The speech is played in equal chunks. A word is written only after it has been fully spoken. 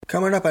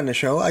Coming up on the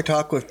show, I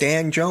talk with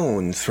Dan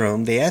Jones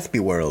from the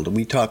Aspie world.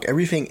 We talk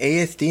everything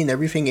ASD and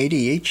everything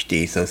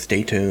ADHD, so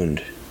stay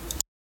tuned.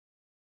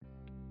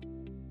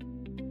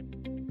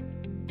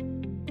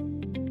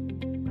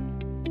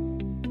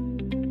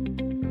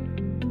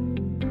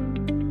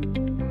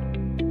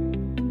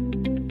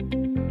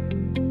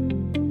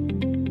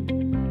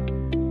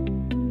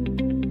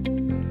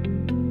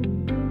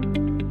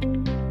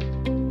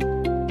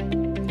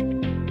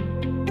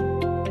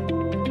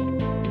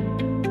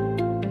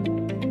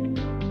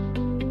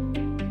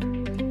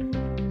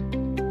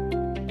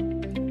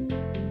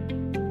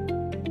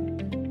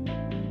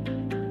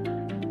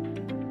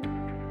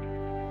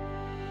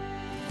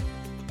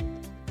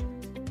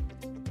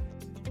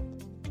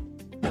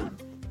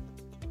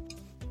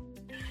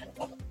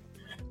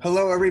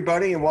 Hello,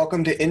 everybody, and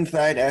welcome to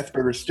Inside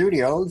Asperger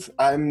Studios.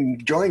 I'm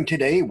joined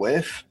today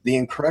with the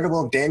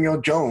incredible Daniel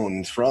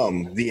Jones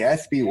from the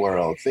Aspie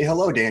world. Say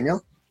hello,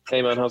 Daniel.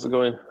 Hey, man, how's it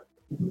going?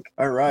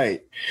 All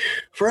right.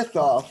 First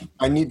off,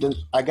 I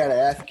got to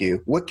ask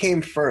you, what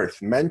came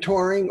first,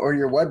 mentoring or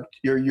your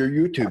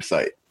YouTube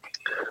site?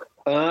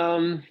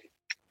 Oh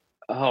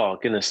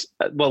goodness.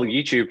 Well,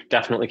 YouTube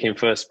definitely came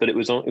first, but it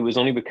was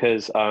only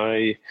because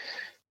I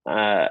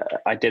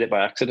did it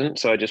by accident.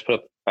 So I just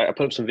put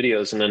up some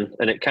videos, and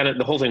it kind of,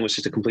 the whole thing was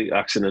just a complete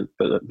accident.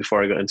 But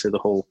before I got into the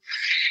whole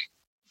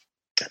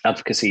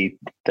advocacy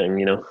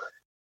thing, How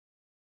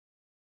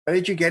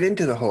did you get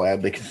into the whole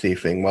advocacy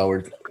thing while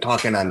we're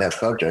talking on that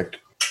subject?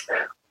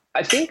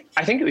 I think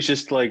it was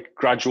just like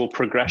gradual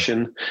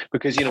progression,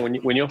 because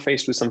when you're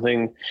faced with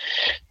something,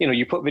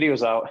 you put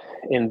videos out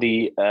in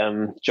the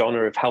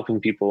genre of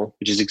helping people,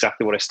 which is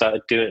exactly what I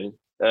started doing.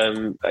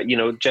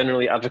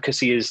 Generally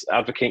advocacy is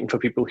advocating for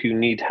people who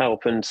need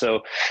help, and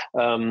so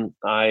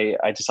I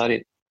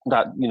decided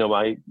that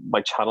my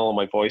channel and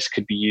my voice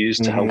could be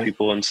used to help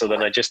people, and so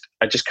then I just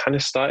kind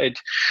of started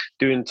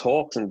doing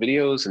talks and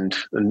videos and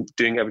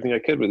doing everything I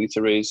could really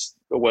to raise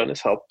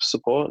awareness, help,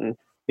 support, and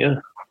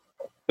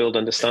build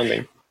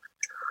understanding.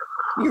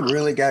 You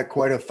really got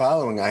quite a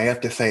following, I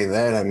have to say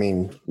that. I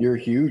mean, you're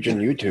huge on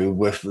YouTube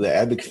with the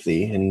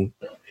advocacy and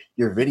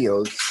your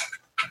videos.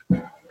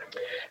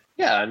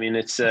 Yeah, I mean,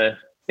 it's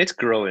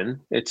growing.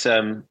 It's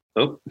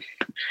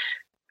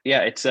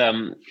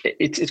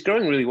it's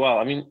growing really well.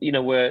 I mean,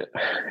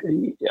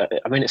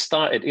 it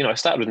started. I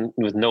started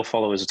with no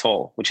followers at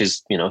all, which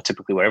is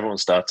typically where everyone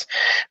starts.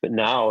 But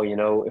now,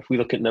 if we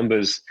look at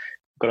numbers,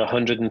 we've got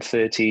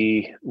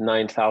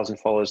 139,000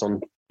 followers on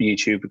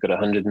YouTube. We've got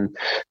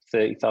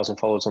 130,000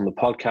 followers on the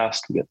podcast.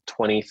 We've got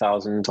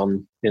 20,000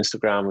 on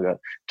Instagram. We've got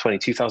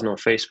 22,000 on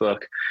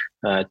Facebook.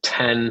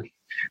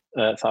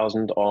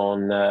 10,000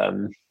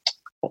 on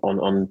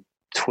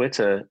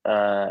Twitter,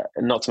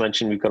 not to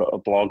mention we've got a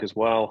blog as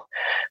well.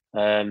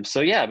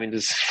 So yeah, I mean,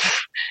 there's,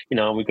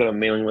 we've got a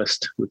mailing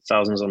list with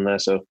thousands on there.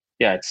 So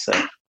yeah,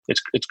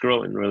 it's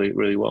growing really,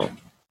 really well.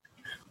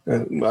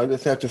 I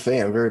just have to say,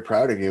 I'm very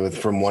proud of you. It's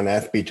from one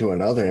Aspie to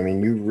another. I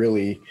mean, you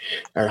really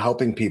are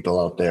helping people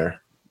out there.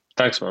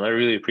 Thanks, man. I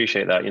really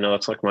appreciate that.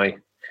 It's like my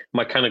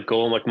kind of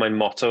goal, like my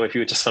motto. If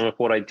you were to sum up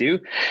what I do,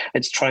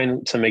 it's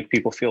trying to make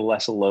people feel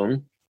less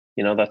alone.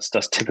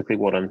 That's typically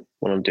what I'm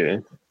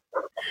doing.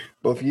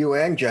 Both you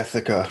and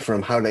Jessica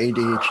from How to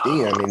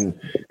ADHD, I mean,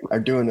 are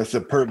doing a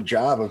superb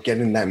job of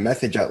getting that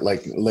message out,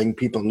 like letting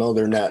people know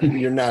you're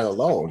not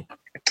alone.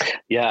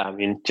 Yeah, I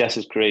mean, Jess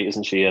is great,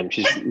 isn't she?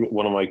 She's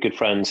one of my good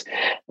friends,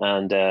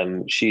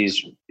 and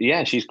she's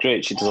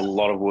great. She does a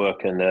lot of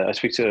work, and I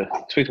speak to her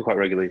quite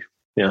regularly.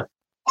 Yeah.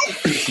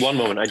 One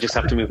moment, I just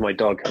have to move my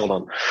dog. Hold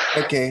on.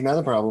 Okay, not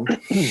a problem.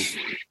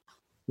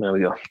 There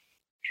we go.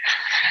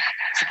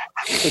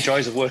 The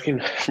joys of working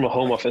from a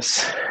home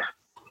office.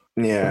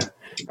 Yeah,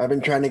 I've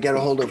been trying to get a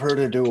hold of her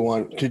to do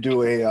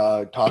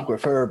a talk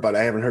with her, but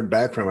I haven't heard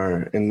back from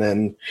her. And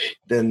then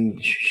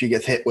she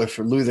gets hit with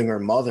losing her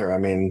mother. I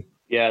mean,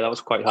 yeah, that was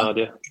quite hard.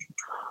 Yeah,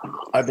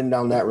 I've been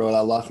down that road.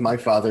 I lost my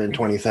father in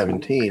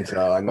 2017,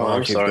 so I know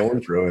how she's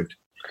going through it.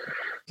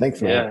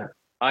 Thanks, man. Yeah.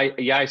 I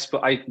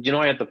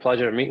had the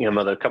pleasure of meeting her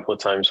mother a couple of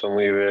times when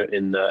we were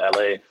in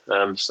LA.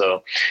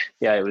 So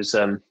yeah, it was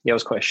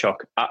quite a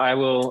shock. I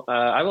will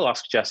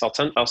ask Jess. I'll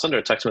send her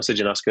a text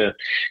message and ask her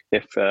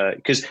if,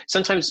 because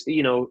sometimes,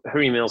 her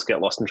emails get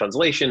lost in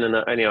translation, and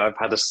I've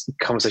had this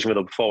conversation with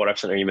her before where I've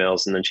sent her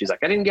emails and then she's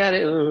like, I didn't get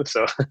it.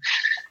 So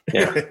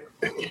yeah.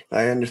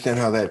 I understand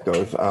how that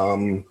goes.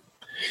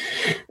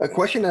 A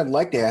question I'd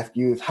like to ask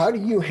you is, how do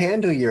you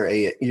handle your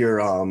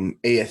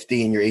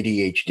ASD and your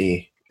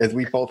ADHD? As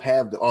we both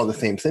have all the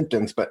same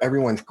symptoms, but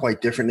everyone's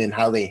quite different in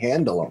how they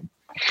handle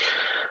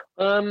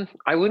them.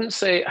 I wouldn't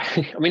say,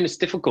 I mean, it's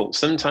difficult.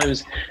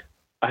 Sometimes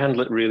I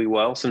handle it really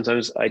well.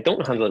 Sometimes I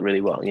don't handle it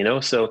really well,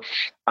 So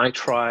I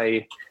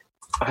try,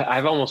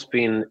 I've almost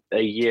been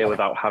a year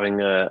without having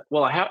it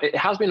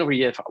has been over a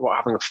year without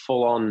having a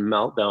full-on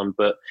meltdown,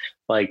 but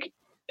like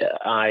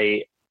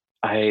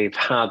I've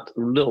had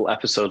little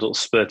episodes, little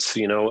spurts,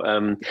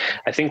 I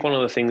think one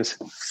of the things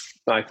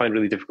I find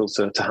really difficult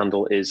to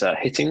handle is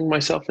hitting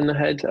myself in the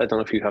head. I don't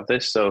know if you have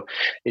this, so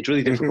it's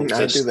really difficult.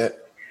 I do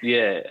that.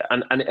 Yeah,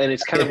 and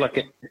it's kind of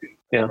like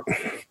yeah.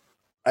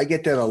 I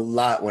get that a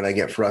lot when I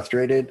get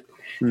frustrated.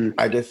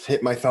 I just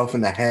hit myself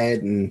in the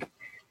head, and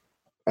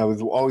I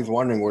was always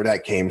wondering where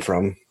that came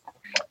from.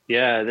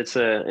 Yeah, it's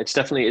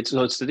definitely it's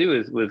to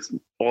do with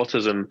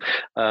autism,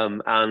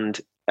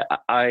 and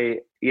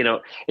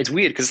it's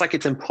weird because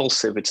it's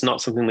impulsive. It's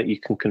not something that you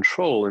can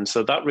control, and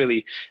so that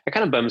really it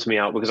kind of bums me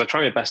out because I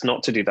try my best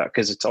not to do that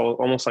because it's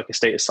almost like a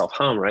state of self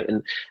harm, right?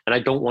 And I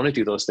don't want to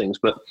do those things,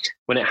 but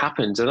when it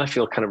happens, then I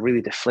feel kind of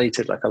really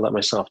deflated, like I let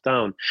myself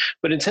down.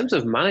 But in terms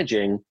of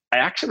managing, I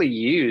actually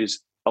use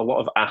a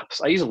lot of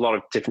apps. I use a lot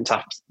of different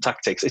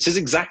tactics. It's just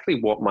exactly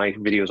what my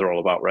videos are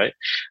all about, right?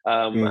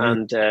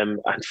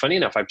 And funny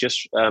enough, I've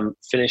just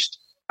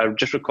I've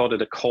just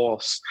recorded a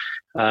course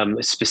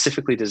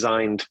specifically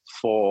designed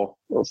for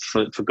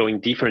going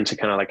deeper into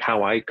kind of like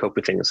how I cope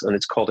with things, and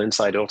it's called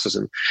Inside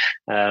Autism,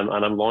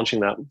 and I'm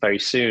launching that very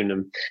soon.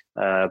 And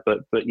but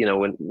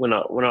we're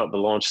not at the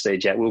launch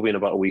stage yet. We'll be in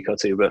about a week or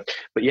two.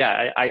 But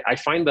yeah, I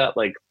find that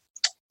like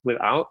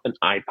without an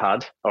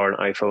iPad or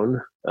an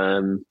iPhone,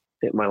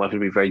 my life would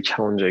be very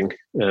challenging,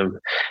 and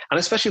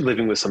especially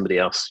living with somebody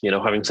else.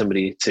 Having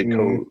somebody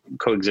to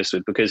coexist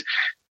with, because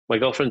my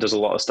girlfriend does a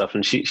lot of stuff,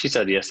 and she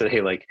said yesterday,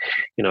 like,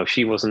 if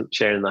she wasn't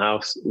sharing the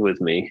house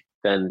with me,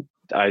 then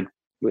I'd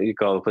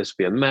call the place to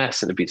be a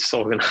mess and it'd be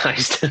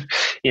disorganized,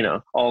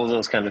 all of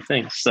those kind of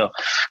things. So,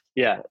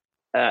 yeah,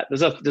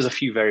 there's a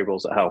few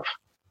variables that help.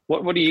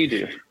 What do you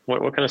do?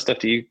 What kind of stuff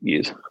do you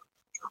use?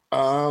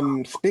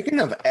 Speaking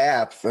of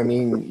apps, I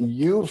mean,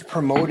 you've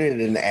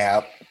promoted an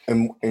app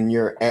in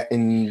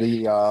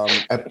the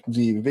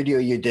video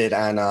you did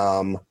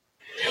on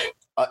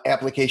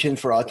applications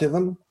for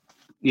autism.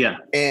 Yeah,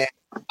 and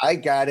I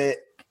got it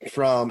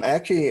from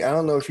actually. I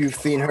don't know if you've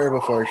seen her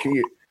before.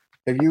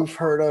 Have you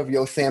heard of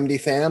Yosemite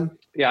Sam?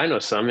 Yeah, I know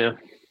some. Yeah.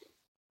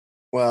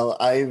 Well,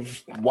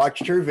 I've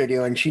watched her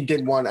video, and she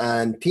did one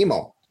on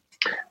Timo.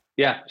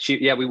 Yeah,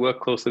 we work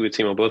closely with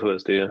Timo. Both of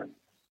us do. Yeah.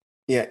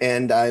 Yeah,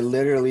 and I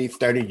literally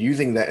started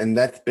using that, and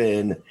that's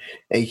been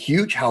a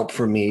huge help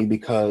for me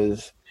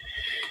because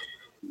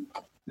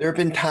there have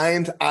been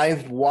times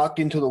I've walked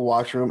into the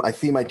washroom, I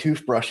see my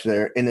toothbrush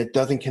there, and it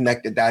doesn't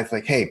connect. The dad's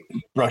like, "Hey,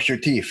 brush your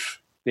teeth."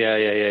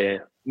 Yeah.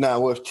 Now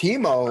with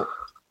Timo,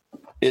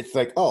 it's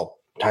like, "Oh,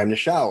 time to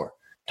shower,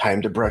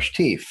 time to brush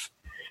teeth,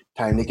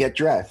 time to get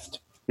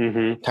dressed,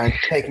 time to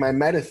take my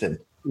medicine,"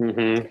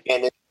 and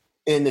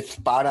it's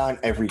spot on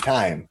every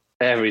time.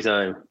 Every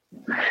time.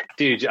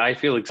 Dude, I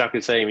feel exactly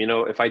the same.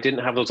 If I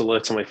didn't have those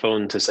alerts on my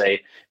phone to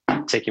say,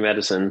 take your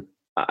medicine,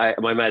 I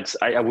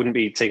wouldn't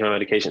be taking my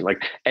medication.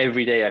 Like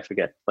every day I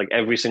forget, like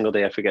every single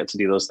day I forget to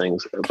do those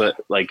things. But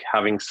like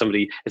having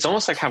somebody, it's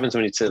almost like having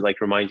somebody to like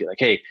remind you, like,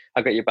 hey,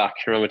 I got your back.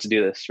 Remember to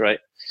do this, right?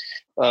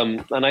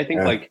 And I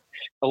think like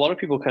a lot of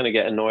people kind of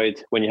get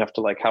annoyed when you have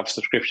to like have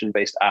subscription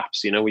based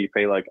apps, where you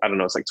pay like, I don't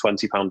know, it's like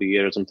 £20 a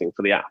year or something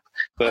for the app.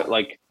 But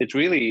like, it's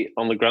really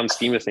on the grand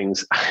scheme of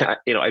things,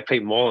 I pay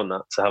more than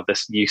that to have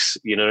this use,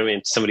 you know what I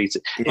mean? Somebody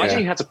to imagine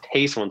you had to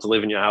pay someone to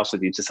live in your house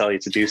with you to tell you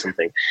to do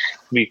something.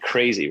 It'd be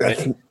crazy,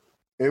 right?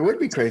 It would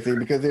be crazy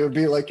because it would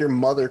be like your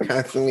mother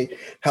constantly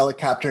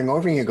helicoptering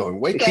over you going,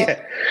 "Wake up,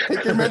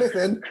 take your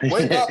medicine,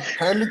 wake up,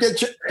 time to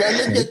get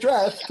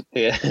dressed."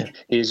 Yeah,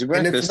 here's your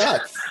breakfast. And it's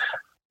nuts.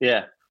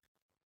 Yeah.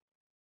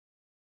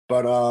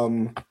 But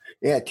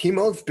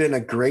Timo's been a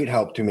great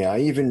help to me. I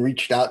even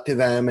reached out to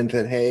them and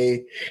said,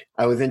 "Hey,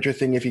 I was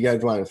interested if you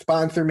guys want to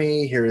sponsor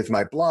me. Here is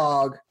my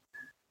blog."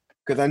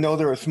 Because I know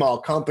they're a small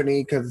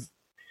company, because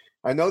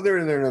I know they're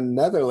in the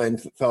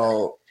Netherlands.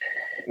 So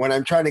when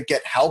I'm trying to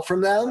get help from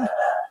them,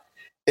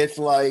 it's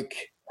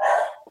like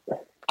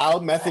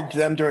I'll message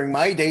them during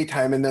my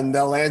daytime, and then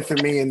they'll answer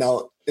me in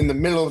the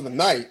middle of the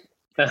night.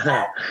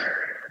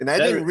 And I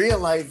didn't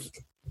realize.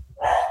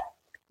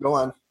 Go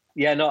on.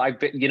 Yeah, no,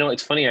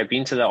 it's funny. I've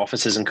been to their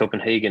offices in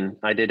Copenhagen.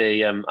 I did a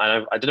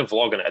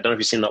vlog on it. I don't know if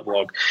you've seen that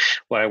vlog,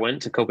 where I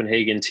went to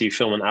Copenhagen to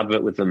film an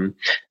advert with them,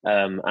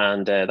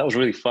 and that was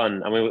really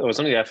fun. I mean, I was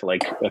only there for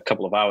like a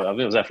couple of hours. I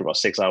think I was there for about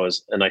 6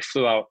 hours, and I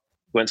flew out,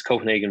 went to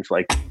Copenhagen for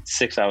like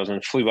 6 hours,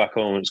 and flew back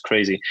home. It was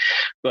crazy,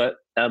 but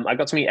I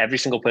got to meet every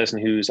single person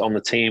who's on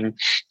the team.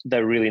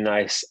 They're really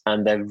nice,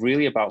 and they're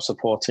really about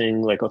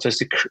supporting like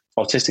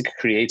autistic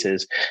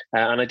creators.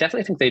 And I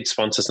definitely think they'd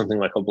sponsor something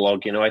like a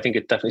blog. I think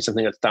it's definitely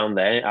something that's down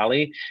their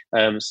alley.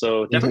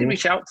 So definitely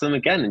reach out to them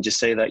again and just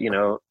say that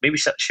maybe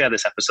share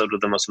this episode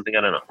with them or something.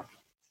 I don't know.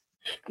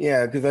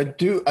 Yeah, because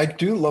I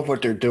do love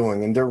what they're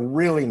doing, and they're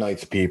really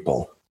nice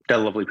people. They're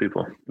lovely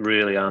people.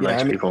 Really are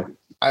nice people.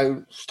 I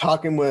was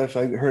talking with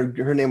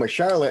her name was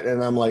Charlotte,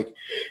 and I'm like,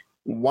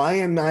 "Why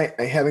am I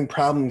having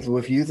problems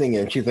with using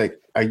it?" And she's like,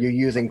 "Are you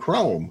using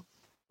Chrome?"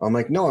 I'm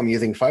like, "No, I'm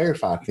using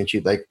Firefox." And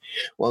she's like,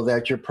 "Well,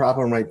 that's your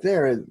problem right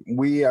there.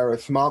 We are a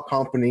small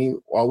company.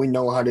 All we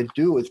know how to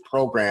do is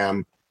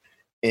program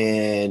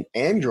in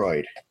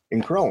Android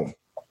in Chrome.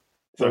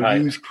 So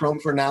use Chrome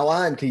from now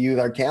on to use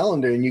our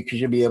calendar, and you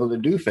should be able to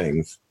do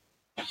things."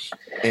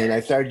 And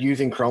I started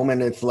using Chrome,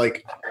 and it's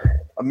like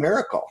a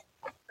miracle.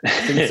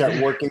 Things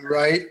start working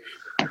right.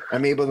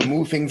 I'm able to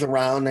move things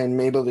around. I'm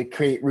able to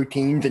create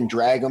routines and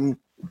drag them.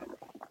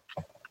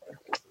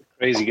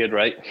 Crazy good,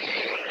 right?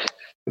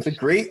 It's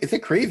a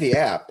crazy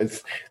app.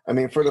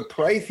 For the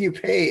price you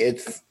pay,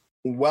 it's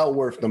well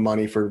worth the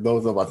money for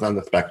those of us on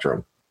the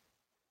spectrum.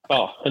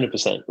 Oh,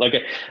 100%. Like,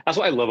 that's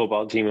what I love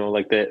about Timo.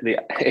 Like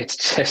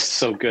it's just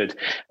so good.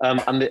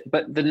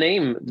 But the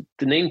name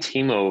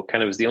Timo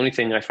kind of is the only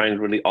thing I find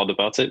really odd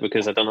about it,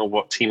 because I don't know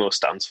what Timo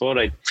stands for.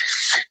 I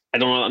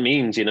don't know what that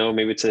means.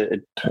 Maybe it's a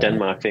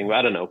Denmark thing, but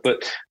I don't know.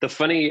 But the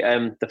funny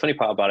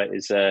part about it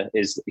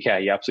is yeah,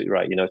 you're absolutely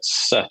right.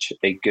 It's such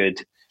a good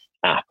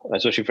app,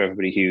 especially for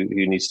everybody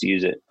who needs to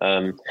use it.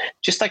 I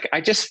just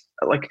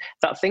like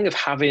that thing of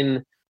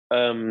having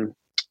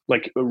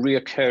like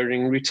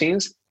reoccurring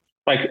routines.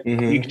 Like you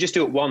can just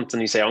do it once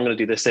and you say, I'm going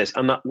to do this.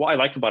 And what I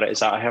like about it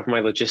is that I have my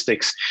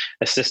logistics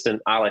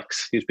assistant,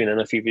 Alex, who's been in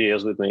a few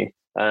videos with me.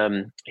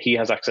 He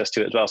has access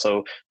to it as well.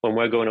 So when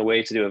we're going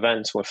away to do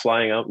events, we're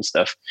flying out and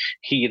stuff,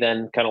 he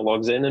then kind of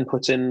logs in and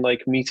puts in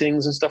like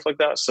meetings and stuff like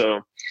that.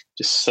 So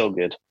just so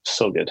good.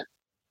 So good.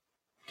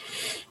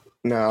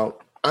 Now,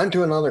 on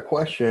to another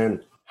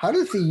question. How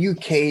does the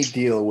UK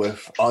deal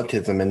with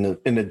autism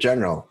in the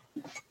general?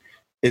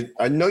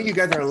 I know you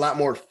guys are a lot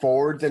more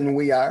forward than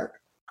we are.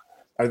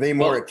 Are they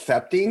more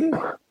accepting?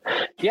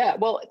 Yeah,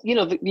 well,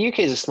 the UK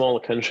is a smaller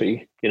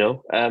country,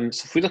 so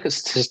if we look at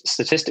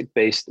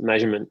statistic-based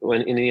measurement,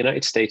 when in the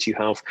United States you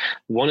have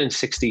 1 in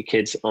 60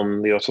 kids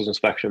on the autism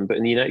spectrum, but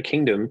in the United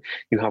Kingdom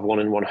you have 1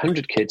 in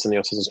 100 kids on the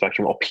autism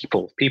spectrum, or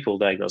people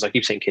diagnosed. I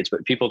keep saying kids,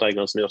 but people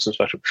diagnosed on the autism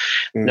spectrum.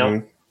 Mm-hmm.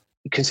 Now,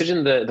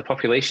 considering the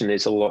population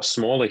is a lot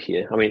smaller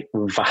here,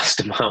 vast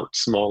amount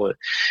smaller,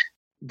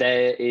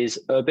 there is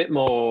a bit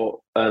more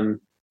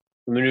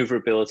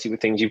maneuverability with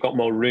things. You've got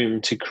more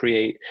room to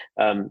create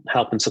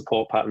help and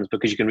support patterns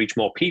because you can reach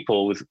more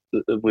people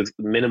with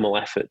minimal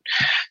effort.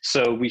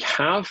 So we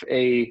have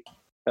a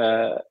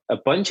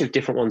bunch of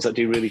different ones that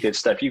do really good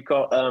stuff. You've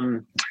got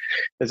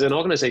there's an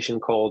organization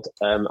called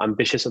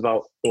Ambitious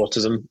About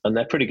Autism, and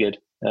they're pretty good.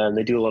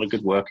 They do a lot of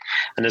good work.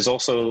 And there's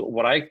also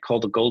what I call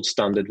the gold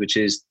standard, which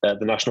is the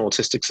National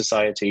Autistic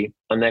Society.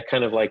 And they're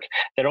kind of like,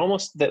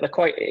 they're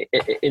quite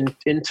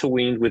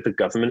interweaved with the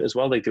government as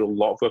well. They do a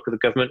lot of work with the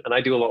government, and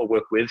I do a lot of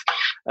work with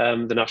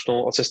the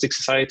National Autistic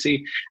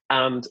Society.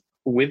 And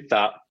with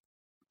that,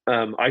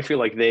 I feel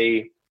like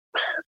they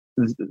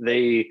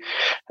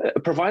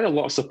provide a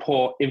lot of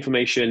support,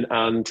 information,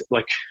 and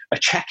like a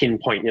check-in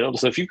point.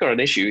 So if you've got an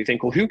issue, you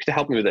think, well, who could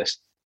help me with this?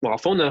 Well, I'll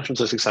phone the National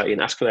Autistic Society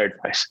and ask for their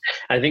advice.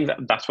 I think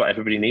that's what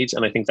everybody needs,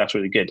 and I think that's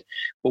really good.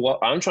 But what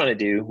I'm trying to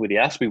do with the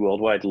Aspie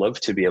world, what I'd love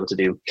to be able to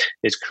do,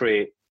 is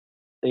create,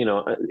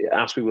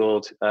 Aspie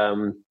world,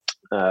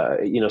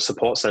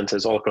 support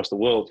centers all across the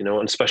world,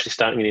 and especially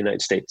starting in the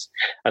United States.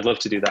 I'd love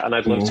to do that, and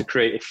I'd love to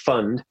create a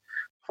fund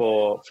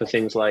for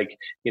things like,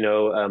 we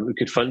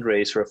could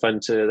fundraise for a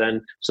fund to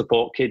then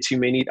support kids who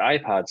may need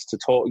iPads to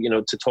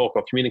talk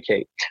or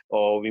communicate,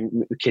 or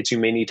kids who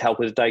may need help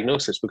with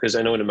diagnosis, because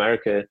I know in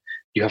America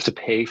you have to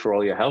pay for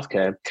all your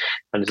healthcare,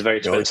 and it's a very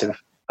expensive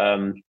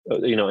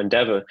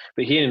endeavor.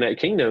 But here in the United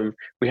Kingdom,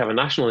 we have a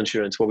national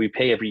insurance where we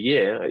pay every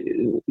year,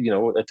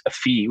 a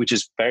fee, which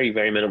is very,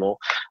 very minimal,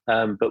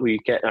 but we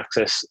get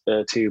access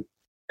to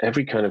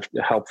every kind of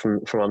help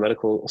from our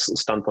medical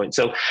standpoint.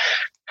 So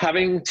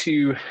having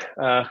to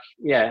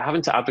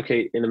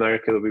advocate in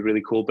America would be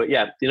really cool. But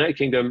yeah, the United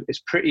Kingdom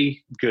is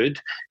pretty good.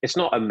 It's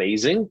not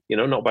amazing,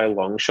 not by a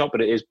long shot,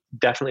 but it is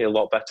definitely a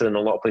lot better than a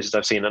lot of places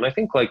I've seen. And I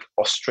think like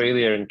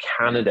Australia and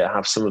Canada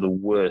have some of the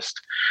worst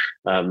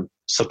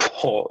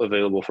support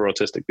available for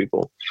autistic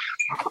people.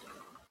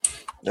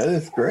 That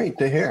is great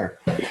to hear.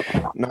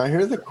 Now,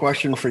 here's a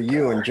question for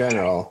you in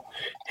general.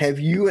 Have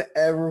you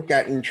ever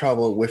gotten in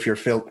trouble with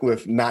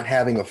with not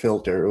having a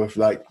filter, with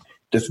like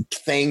just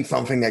saying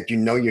something that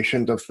you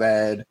shouldn't have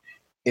said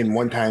in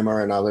one time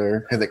or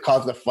another? Has it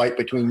caused a fight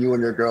between you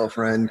and your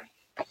girlfriend?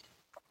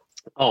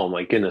 Oh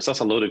my goodness, that's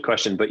a loaded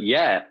question. But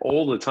yeah,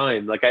 all the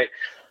time. Like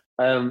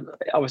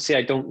obviously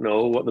I don't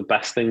know what the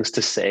best things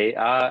to say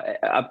are.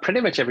 Pretty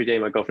much every day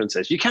my girlfriend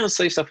says, you can't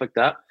say stuff like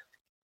that.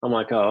 I'm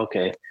like, oh,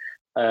 okay.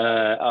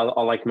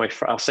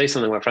 I'll say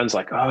something. My friend's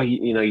like, oh,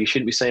 you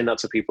shouldn't be saying that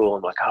to people.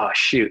 I'm like, oh,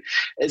 shoot.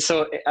 And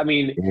so,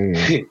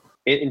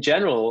 in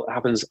general, it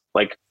happens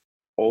like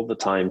all the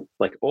time.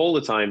 Like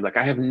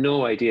I have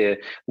no idea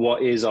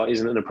what is or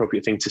isn't an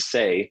appropriate thing to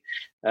say.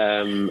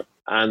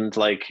 And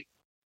like,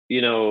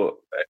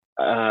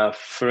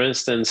 for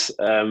instance,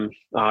 I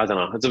don't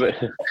know. It's a bit.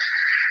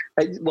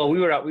 Well, we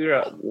were at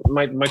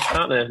my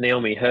partner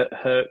Naomi.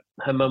 Her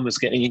mum was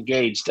getting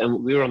engaged,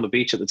 and we were on the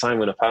beach at the time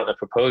when her partner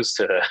proposed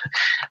to her.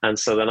 And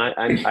so then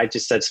I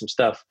just said some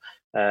stuff.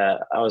 I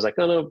was like,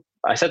 oh no,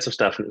 I said some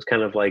stuff, and it was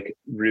kind of like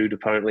rude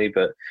apparently,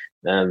 but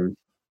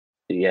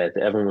yeah,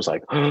 everyone was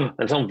like, oh, and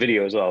it's on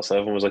video as well, so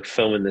everyone was like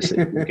filming this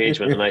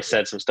engagement, and I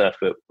said some stuff,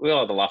 but we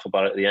all had a laugh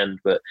about it at the end.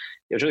 But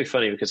it was really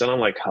funny because then I'm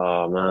like,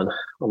 oh man,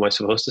 am I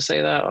supposed to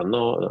say that or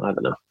not? I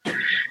don't know. But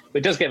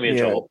it does get me in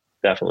trouble,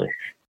 definitely.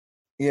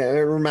 Yeah,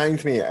 it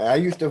reminds me. I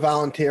used to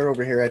volunteer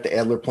over here at the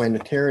Adler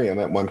Planetarium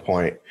at one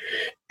point,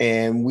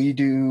 and we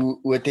do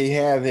what they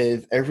have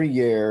is every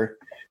year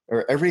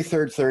or every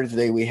third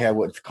Thursday we have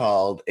what's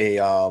called a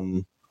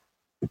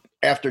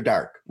after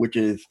dark, which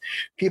is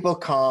people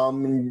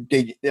come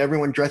and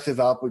everyone dresses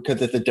up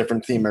because it's a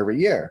different theme every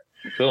year.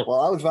 Cool. Well,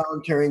 I was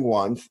volunteering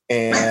once,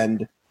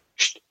 and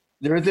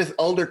there was this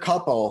older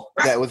couple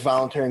that was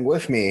volunteering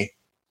with me.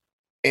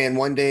 And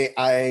one day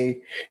I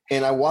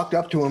walked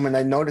up to him and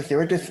I noticed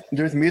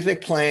there's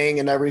music playing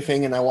and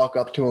everything. And I walk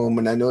up to him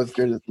and I noticed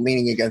they're just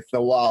leaning against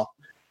the wall.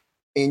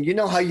 And you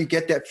know how you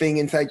get that thing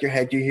inside your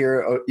head? You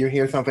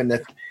hear something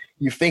that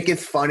you think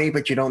it's funny,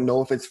 but you don't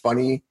know if it's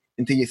funny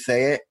until you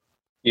say it.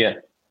 Yeah.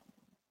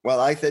 Well,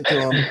 I said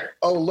to him,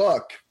 "Oh,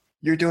 look,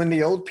 you're doing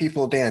the old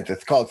people dance.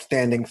 It's called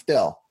standing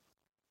still."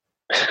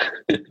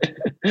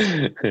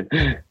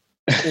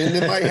 And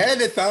in my head,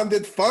 it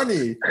sounded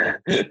funny.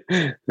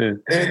 And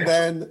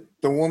then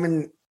the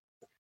woman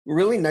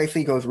really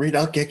nicely goes, "Reed,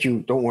 I'll get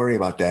you. Don't worry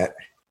about that."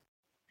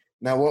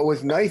 Now, what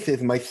was nice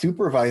is my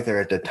supervisor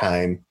at the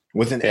time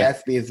was an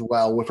Aspie as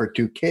well with her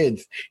 2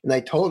 kids. And I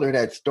told her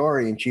that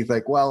story, and she's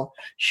like, "Well,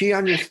 she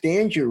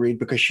understands you, Reed,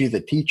 because she's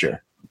a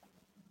teacher."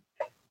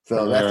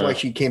 So that's why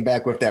she came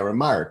back with that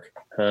remark.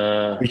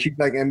 But she's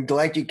like, "I'm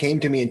glad you came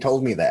to me and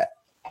told me that."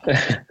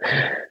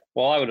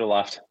 Well, I would have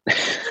laughed.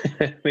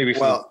 Maybe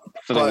for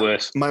the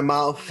worst. My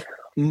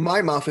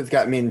mouth has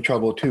got me in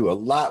trouble too, a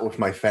lot with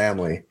my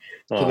family,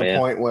 to the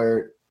point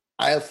where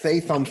I'll say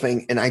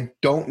something and I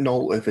don't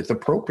know if it's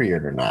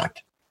appropriate or not.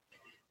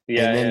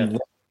 Yeah, and then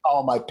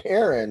call my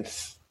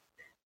parents,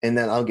 and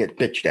then I'll get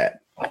bitched at.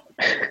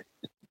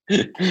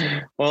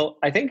 Well,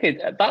 I think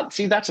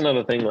that's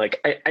another thing. Like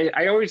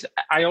I always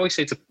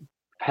say to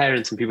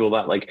parents and people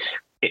that, like,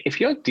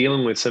 if you're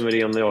dealing with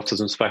somebody on the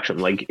autism spectrum,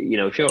 like, you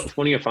know, if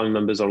one of your family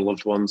members or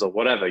loved ones or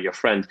whatever, your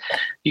friend,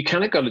 you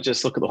kind of got to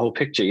just look at the whole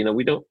picture. You know,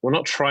 we're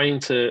not trying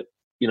to,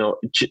 you know,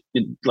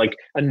 like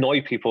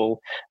annoy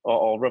people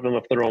or rub them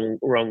up the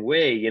wrong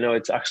way. You know,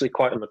 it's actually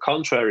quite on the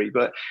contrary.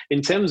 But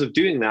in terms of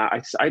doing that,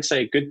 I'd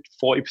say a good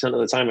 40% of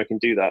the time I can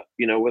do that,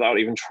 you know, without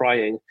even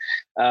trying.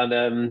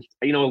 And,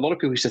 you know, a lot of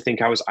people used to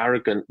think I was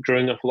arrogant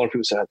growing up. A lot of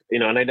people said, you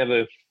know,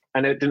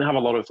 and I didn't have a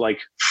lot of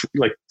like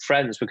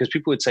friends because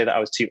people would say that I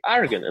was too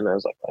arrogant. And I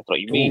was like, "That's what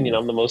you mean. You know,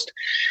 I'm the most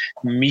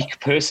meek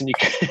person you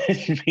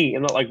can meet.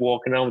 I'm not like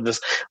walking around with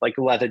this like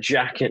leather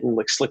jacket and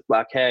like slick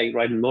black hair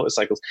riding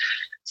motorcycles."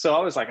 So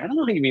I was like, "I don't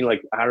know how you mean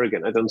like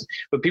arrogant."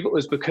 But it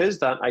was because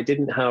that I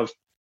didn't have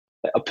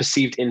a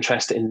perceived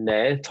interest in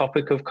their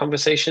topic of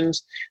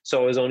conversations.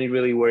 So I was only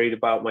really worried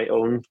about my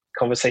own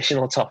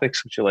conversational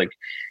topics, which are like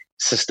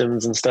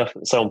systems and stuff.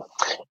 So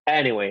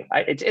anyway,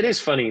 it is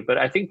funny, but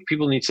I think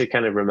people need to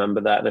kind of remember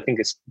that. And I think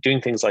it's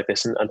doing things like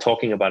this and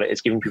talking about it.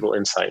 It's giving people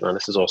insight, man.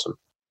 This is awesome.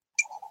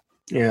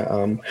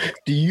 Yeah.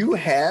 Do you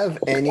have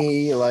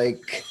any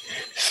like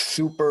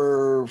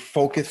super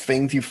focused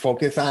things you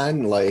focus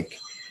on, like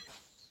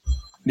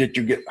that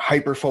you get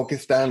hyper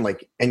focused on,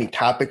 like any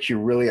topics you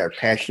really are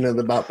passionate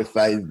about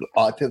besides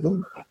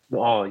autism?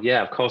 Oh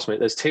yeah, of course, mate.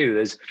 There's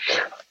 2.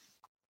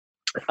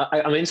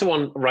 I'm into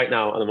one right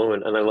now at the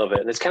moment, and I love it.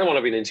 And it's kind of what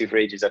I've been into for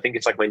ages. I think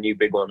it's like my new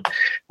big one,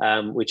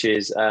 which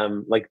is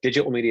like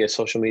digital media,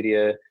 social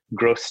media,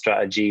 growth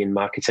strategy, and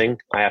marketing.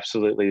 I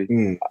absolutely,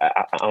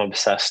 I'm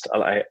obsessed.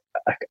 I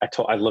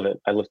love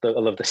it. I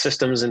love the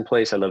systems in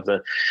place. I love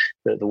the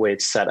way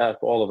it's set up.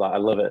 All of that. I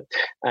love it.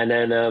 And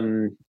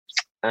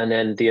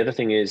then the other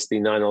thing is the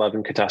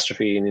 9/11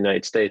 catastrophe in the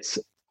United States,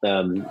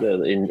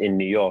 in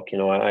New York. You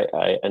know,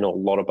 I know a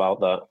lot about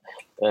that,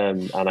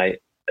 and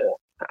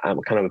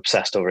I'm kind of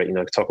obsessed over it. You know,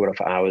 I could talk about it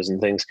for hours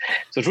and things.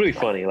 So it's really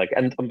funny. Like,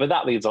 but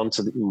that leads on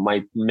to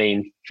my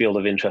main field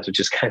of interest, which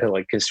is kind of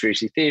like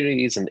conspiracy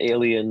theories and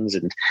aliens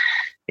and,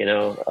 you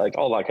know, like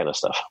all that kind of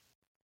stuff.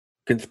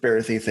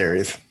 Conspiracy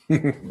theories.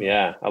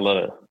 Yeah, I love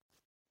it.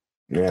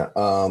 Yeah.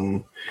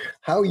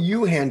 How are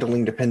you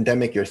handling the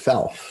pandemic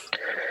yourself?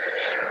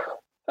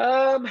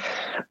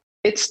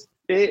 It's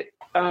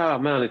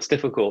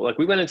difficult. Like,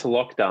 we went into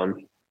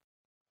lockdown,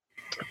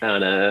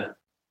 and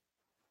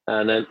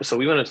then, so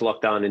we went into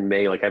lockdown in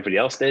May, like everybody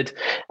else did.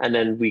 And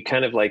then we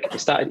kind of like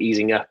started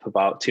easing up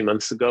about 2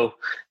 months ago,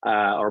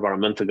 or about a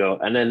month ago.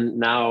 And then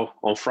now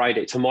on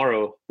Friday,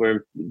 tomorrow,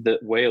 we're in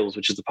Wales,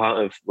 which is the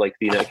part of like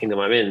the United Kingdom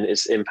I'm in,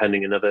 is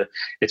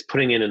it's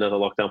putting in another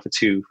lockdown for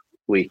 2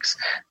 weeks,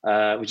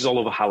 which is all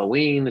over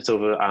Halloween. It's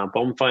over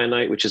Bonfire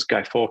Night, which is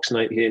Guy Fawkes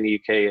Night here in the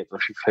UK. I don't know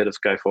if you've heard of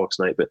Guy Fawkes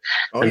Night, but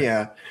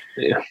yeah.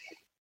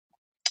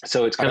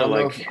 So it's kind of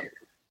like,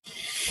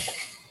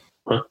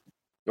 Huh?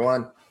 Go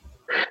on.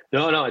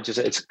 No, it's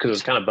because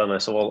it's kind of bummer.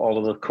 So all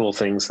of the cool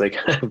things they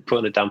kind of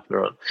put a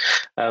dampener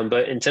on.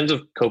 But in terms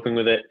of coping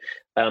with it,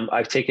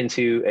 I've taken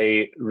to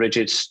a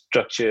rigid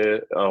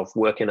structure of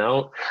working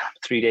out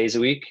 3 days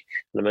a week,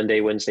 on a Monday,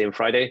 Wednesday, and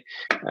Friday.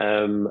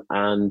 And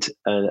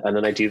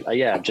then I do,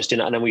 I'm just doing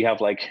that. And then we have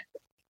like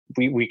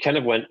we kind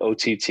of went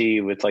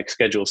OTT with like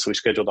schedules. So we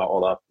scheduled out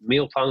all our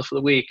meal plans for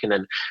the week, and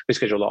then we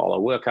scheduled out all our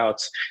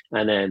workouts.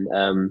 And then,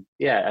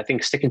 I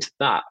think sticking to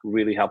that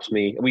really helps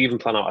me. We even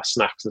plan out our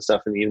snacks and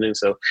stuff in the evening.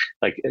 So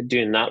like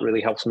doing that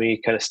really helps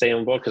me kind of stay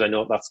on board, because I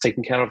know that's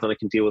taken care of. Then I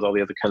can deal with all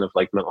the other kind of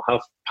like mental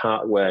health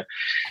part where,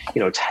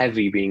 it's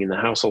heavy being in the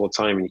house all the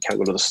time and you can't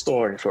go to the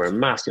store and you have to wear a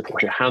mask, you have to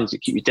wash your hands, you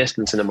keep your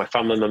distance. And then my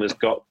family members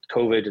got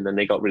COVID and then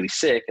they got really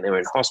sick and they were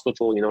in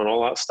hospital, and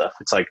all that stuff.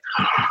 It's like,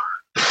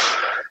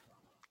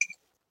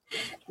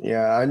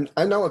 yeah,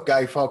 I know what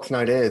Guy Fawkes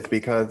Night is,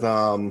 because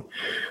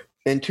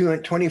in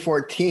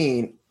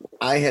 2014,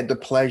 I had the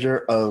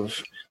pleasure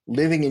of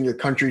living in your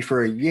country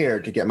for a year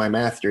to get my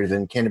master's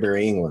in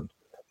Canterbury, England.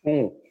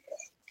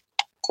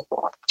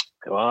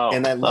 Wow.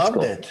 And I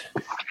loved it.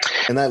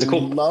 And I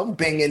loved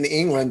being in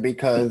England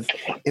because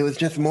it was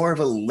just more of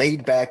a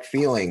laid back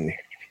feeling.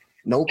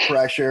 No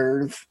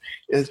pressures.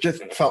 It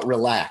just felt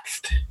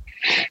relaxed.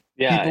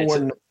 Yeah.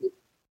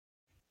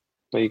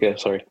 There you go.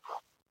 Sorry.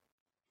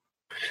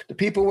 The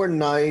people were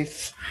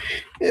nice.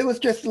 It was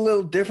just a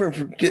little different.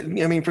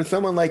 For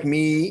someone like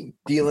me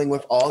dealing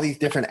with all these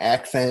different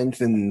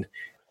accents and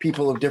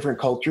people of different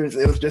cultures,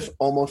 it was just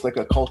almost like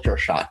a culture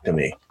shock to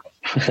me.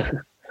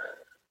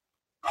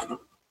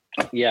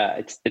 Yeah,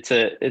 it's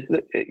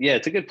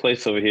a good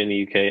place over here in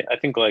the UK. I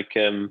think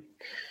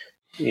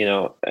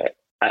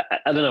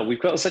I don't know.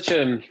 We've got such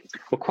we're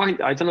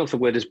quite, I don't know if the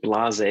word is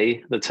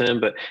blasé, the term,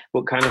 but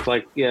we're kind of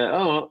like,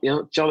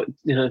 jolly,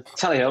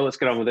 tally-ho, let's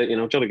get on with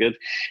it, jolly good.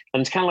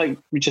 And it's kind of like,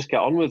 we just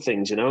get on with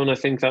things, and I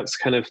think that's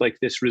kind of like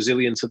this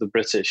resilience of the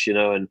British,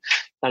 and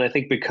I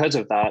think because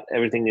of that,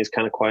 everything is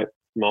kind of quite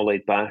more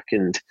laid back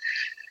and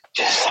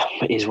just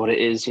is what it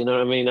is, you know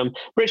what I mean?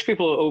 British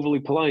people are overly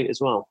polite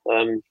as well.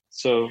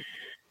 So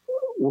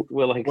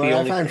we're like what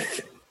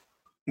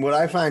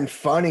I find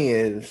funny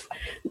is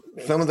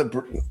a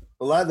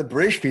lot of the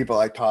British people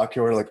I talk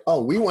to are like,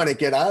 oh, we want to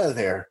get out of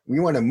there. We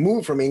want to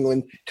move from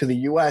England to the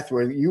U.S.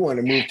 where you want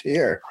to move to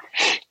here.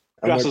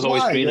 Grass is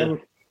always greener.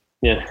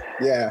 Yeah.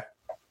 Yeah.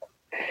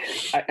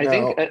 I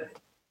think,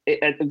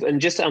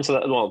 and just to answer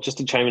that, well, just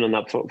to chime in on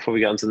that before we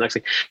get on to the next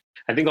thing,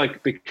 I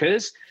think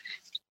because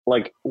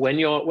when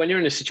you're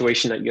in a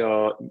situation that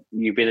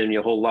you've been in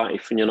your whole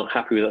life and you're not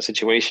happy with that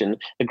situation,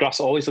 the grass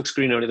always looks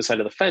greener on the other side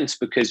of the fence,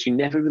 because you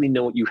never really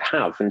know what you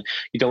have and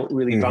you don't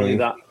really value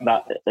that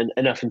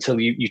enough until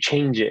you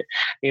change it.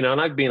 And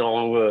I've been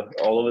all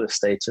over the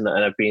States, and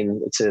I've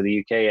been to the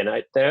UK, and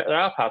there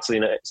are parts of the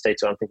United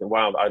States where I'm thinking,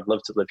 wow, I'd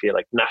love to live here.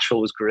 Like Nashville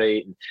was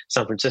great and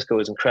San Francisco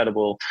was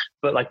incredible,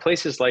 but like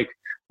places like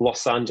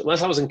Los Angeles,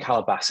 unless I was in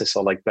Calabasas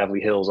or like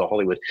Beverly Hills or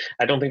Hollywood,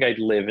 I don't think I'd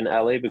live in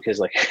LA, because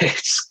like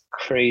it's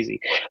crazy.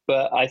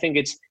 But I think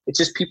it's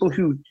just people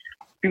who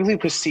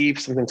perceive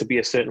something to be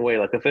a certain way.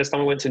 Like the first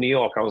time I went to New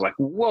York, I was like,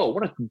 whoa,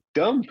 what a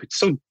dump. It's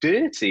so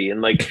dirty.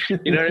 And like,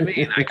 you know what I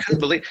mean? I couldn't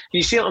believe,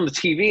 you see it on the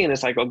TV and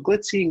it's like all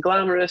glitzy and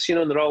glamorous,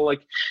 and they're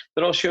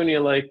all showing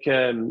you like,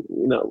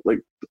 like,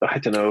 I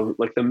don't know,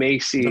 like the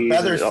Macy's.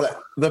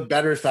 The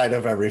better side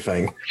of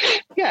everything.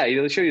 Yeah,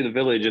 they show you the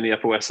Village and the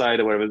Upper West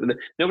Side or whatever.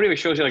 Nobody ever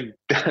shows you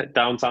like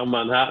downtown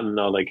Manhattan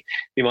or like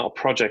the amount of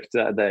projects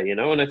that are there,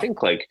 And I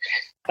think like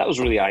that was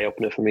really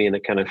eye-opener for me, and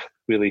it kind of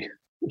really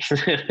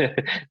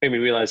made me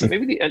realize that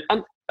maybe and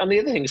the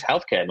other thing is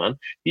healthcare, man.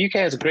 The UK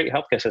has a great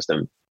healthcare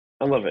system.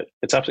 I love it.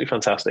 It's absolutely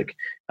fantastic.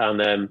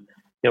 And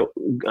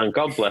and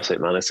God bless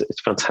it, man. It's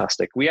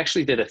fantastic. We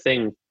actually did a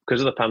thing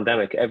because of the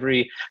pandemic.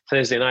 Every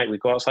Thursday night we'd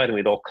go outside and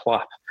we'd all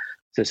clap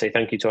to say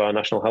thank you to our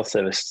National Health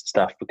Service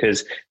staff,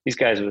 because these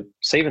guys are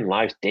saving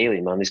lives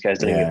daily, man. These guys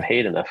don't even get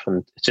paid enough,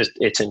 and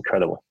it's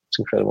incredible. It's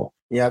incredible.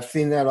 Yeah, I've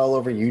seen that all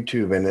over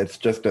YouTube, and it's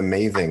just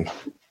amazing.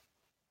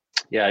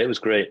 Yeah, it was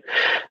great.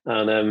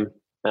 And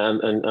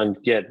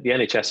yeah, the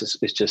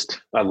NHS is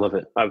just, I love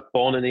it. I was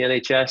born in the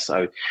NHS.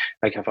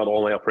 I've had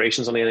all my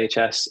operations on the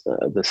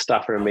NHS. The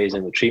staff are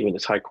amazing. The treatment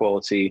is high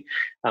quality,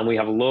 and we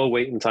have lower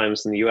waiting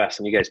times in the US,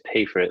 and you guys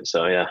pay for it.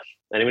 So yeah,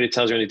 anybody who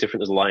tells you any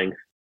different is lying.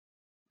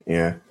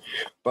 Yeah.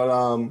 But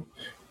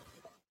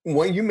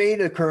when you made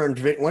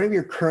one of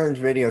your current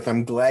videos,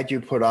 I'm glad you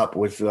put up,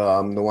 was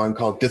the one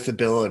called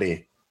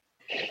Disability.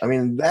 I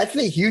mean, that's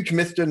a huge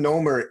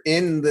misnomer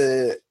in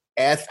the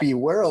Aspie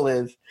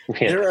world.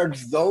 There are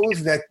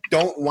those that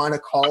don't want to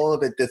call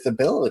it a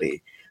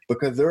disability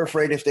because they're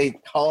afraid if they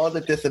call it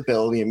a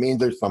disability, it means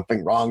there's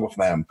something wrong with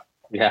them.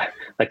 Yeah,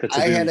 like the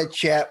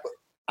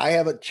I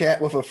have a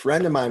chat with a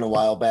friend of mine a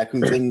while back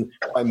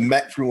I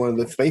met through one of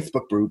the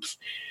Facebook groups,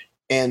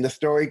 and the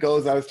story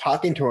goes, I was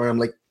talking to her, and I'm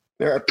like,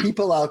 there are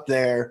people out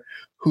there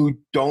who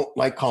don't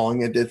like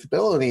calling it a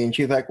disability. And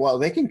she's like, well,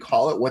 they can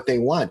call it what they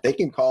want. They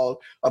can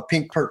call a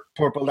pink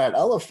purple that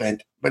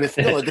elephant, but it's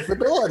still a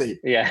disability.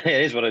 Yeah,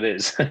 it is what it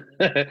is.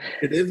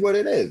 It is what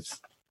it is.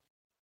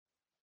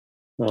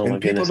 Oh,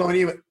 and people don't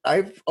even,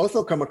 I've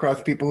also come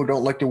across people who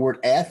don't like the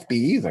word Aspie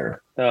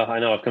either. Oh, I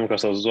know, I've come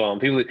across those as well.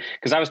 And people,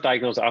 because I was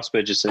diagnosed with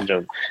Asperger's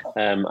syndrome,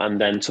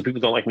 and then so people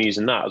don't like me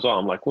using that as well.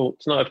 I'm like, well,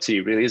 it's not up to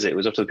you, really, is it? It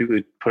was up to the people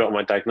who put it on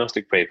my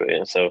diagnostic paper.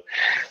 Yeah, so,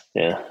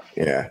 yeah.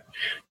 Yeah.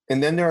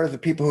 And then there are the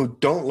people who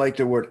don't like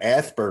the word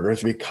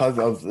Asperger's because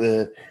of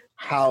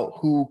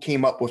who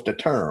came up with the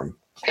term.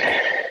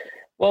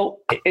 Well,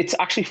 it's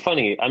actually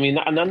funny. I mean,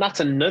 and then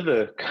that's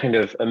another kind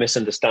of a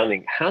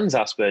misunderstanding. Hans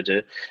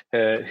Asperger,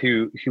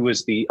 who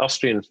was the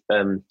Austrian,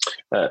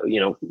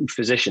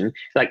 physician,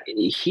 like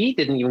he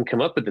didn't even come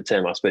up with the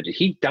term Asperger.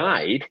 He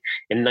died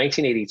in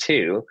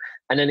 1982,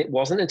 and then it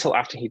wasn't until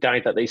after he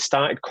died that they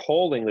started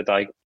calling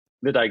the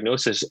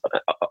diagnosis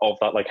of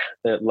that, like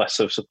less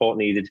of support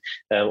needed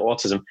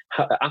autism,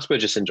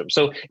 Asperger's syndrome.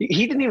 So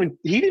he didn't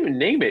even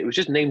name it. It was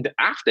just named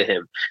after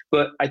him.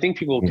 But I think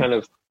people kind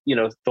of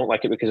don't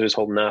like it because of his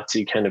whole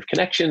Nazi kind of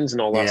connections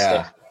and all that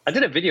stuff. I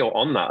did a video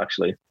on that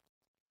actually.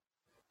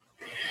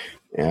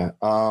 Yeah.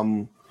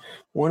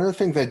 One of the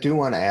things I do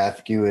want to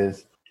ask you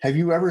is, have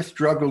you ever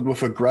struggled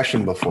with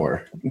aggression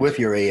before with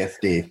your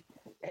ASD?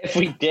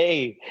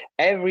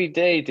 Every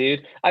day,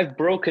 dude. I've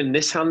broken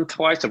this hand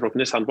twice. I've broken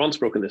this hand once,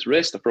 broken this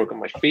wrist. I've broken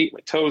my feet,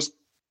 my toes.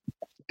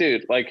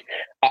 Dude, like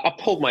I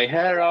pulled my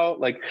hair out.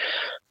 Like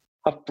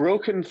I've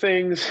broken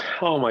things.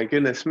 Oh my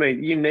goodness, mate.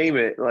 You name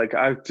it. Like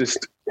I've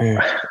just... I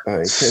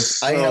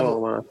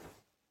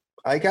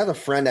got a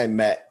friend I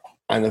met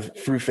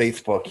through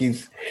Facebook.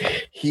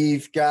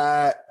 He's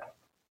got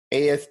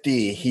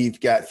ASD, he's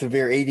got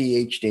severe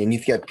ADHD, and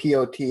he's got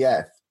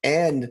POTS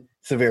and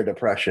severe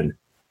depression.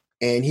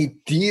 And he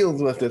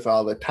deals with this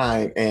all the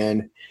time.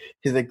 And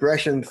his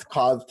aggressions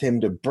caused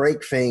him to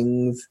break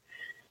things,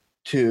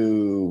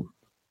 to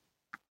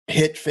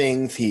hit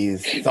things.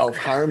 He's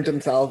self-harmed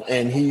himself,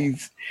 and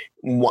he's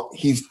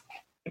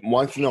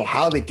wants to know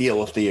how they deal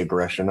with the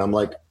aggression. I'm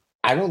like,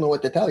 I don't know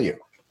what to tell you.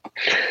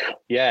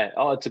 Yeah.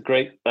 Oh, it's a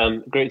great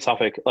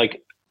topic.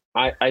 Like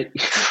I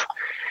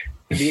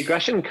the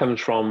aggression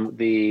comes from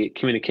the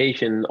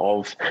communication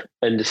of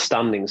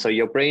understanding. So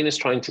your brain is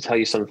trying to tell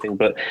you something,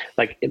 but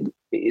like,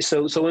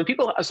 so when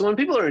people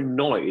are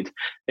annoyed,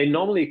 they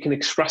normally can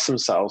express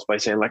themselves by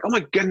saying like, "Oh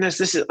my goodness,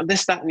 this is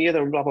this, that, and the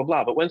other," and blah blah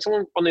blah. But when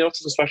someone on the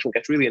autism spectrum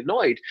gets really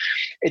annoyed,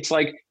 it's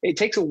like it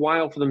takes a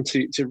while for them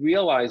to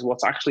realize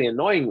what's actually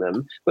annoying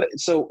them. But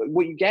so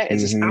what you get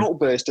is this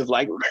outburst of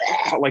like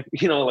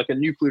a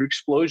nuclear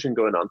explosion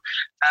going on,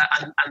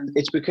 and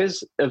it's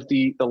because of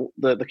the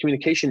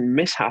communication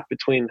mishap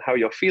between how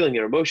you're feeling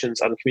your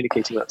emotions and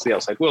communicating that to the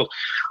outside world.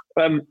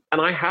 And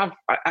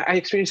I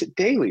experience it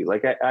daily.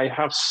 Like I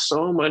had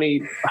so many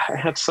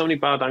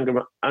bad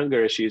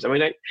anger issues. I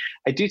mean,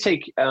 I do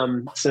take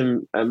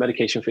some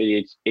medication for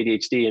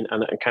ADHD and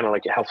kind of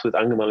like it helps with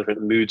anger management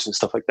and moods and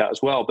stuff like that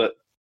as well. But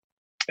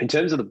in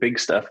terms of the big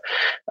stuff,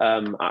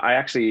 I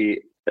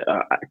actually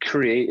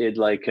created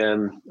like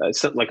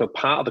a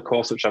part of the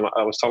course which I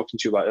was talking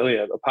to you about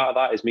earlier. A part of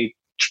that is me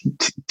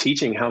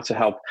teaching how to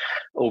help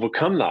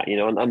overcome that,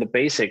 and the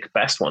basic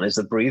best one is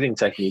the breathing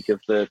technique of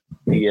the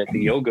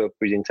yoga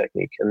breathing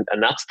technique,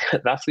 and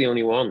that's the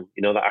only one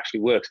that actually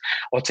works.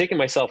 Or taking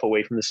myself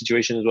away from the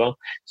situation as well,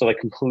 so like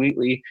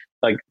completely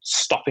like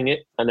stopping it,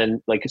 and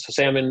then like so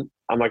say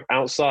I'm like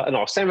outside,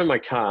 no, say I'm in my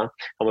car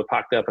and we're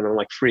packed up and I'm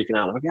like freaking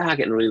out, I'm like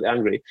getting really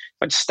angry. If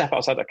I just step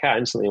outside the car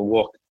instantly and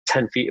walk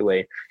 10 feet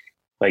away,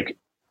 like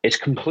it's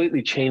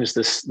completely changed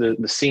the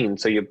scene.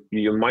 So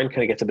your mind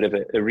kind of gets a bit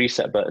of a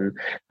reset button,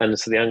 and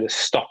so the anger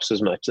stops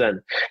as much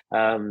then.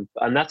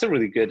 And that's a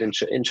really good,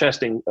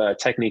 interesting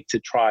technique to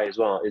try as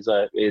well.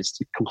 Is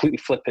to completely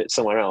flip it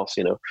somewhere else,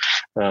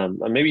 and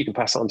maybe you can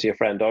pass it on to your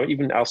friend, or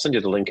even I'll send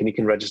you the link and you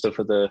can register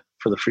for the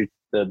free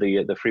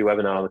the free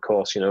webinar, the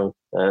course,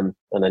 and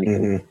then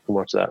you can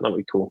watch that. That'd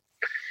be cool.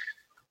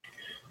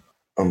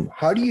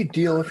 How do you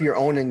deal with your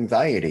own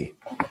anxiety?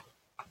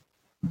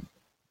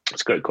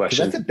 That's a great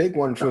question. That's a big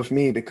one for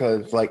me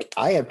because, like,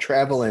 I have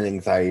travel and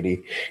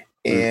anxiety,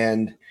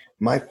 and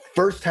my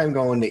first time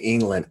going to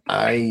England,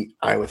 I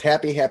was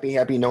happy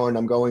knowing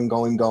I'm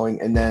going,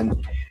 and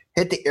then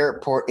hit the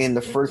airport, and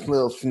the first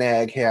little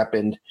snag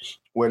happened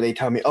where they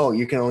tell me, "Oh,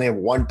 you can only have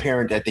one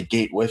parent at the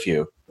gate with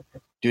you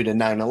due to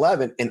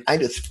 9/11," and I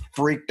just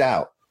freaked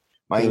out.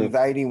 My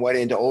anxiety went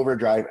into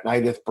overdrive, and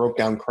I just broke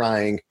down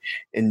crying,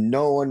 and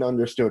no one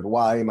understood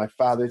why. My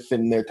father's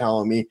sitting there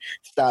telling me,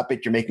 "Stop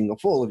it, you're making a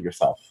fool of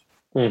yourself."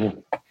 Mm-hmm.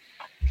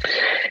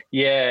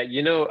 Yeah,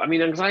 I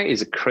mean, anxiety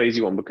is a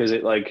crazy one because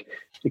it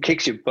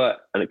kicks your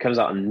butt and it comes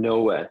out of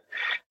nowhere.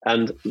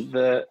 And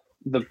the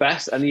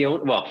best and the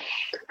only, well,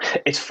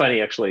 it's funny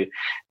actually.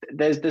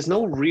 There's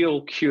no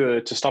real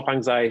cure to stop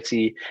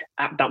anxiety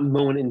at that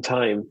moment in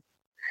time.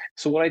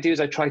 So what I do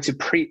is I try to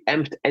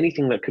preempt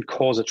anything that could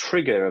cause a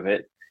trigger of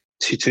it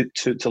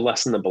to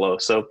lessen the blow.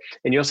 So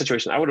in your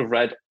situation, I would have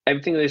read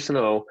everything there is to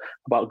know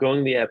about going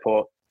to the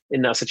airport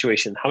in that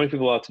situation. How many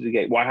people are to the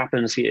gate? What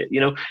happens here?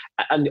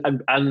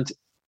 And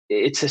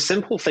it's a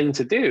simple thing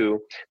to do,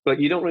 but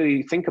you don't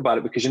really think about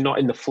it because you're not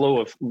in the flow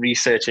of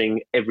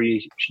researching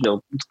every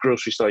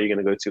grocery store you're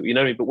going to go to. You know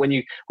what I mean? But when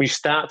you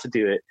start to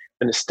do it,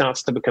 and it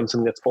starts to become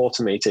something that's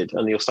automated,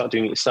 and you'll start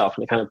doing it yourself,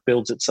 and it kind of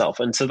builds itself.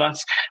 And so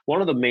that's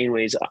one of the main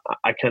ways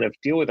I kind of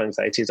deal with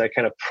anxiety is I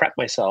kind of prep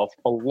myself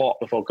a lot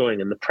before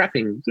going, and the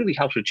prepping really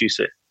helps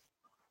reduce it.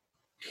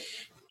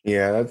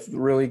 Yeah, that's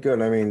really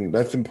good. I mean,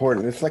 that's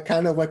important. It's like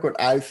kind of like what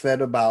I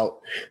said about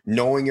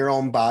knowing your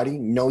own body,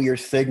 know your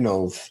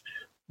signals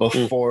Mm.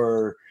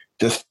 before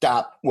to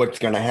stop what's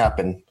going to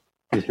happen.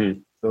 Mm-hmm.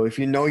 So if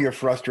you know you're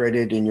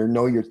frustrated and you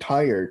know you're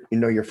tired, you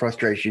know your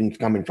frustration's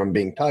coming from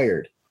being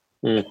tired.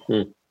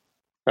 Mm-hmm.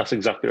 That's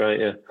exactly right.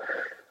 Yeah.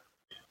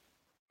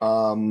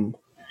 Um,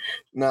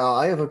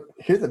 Now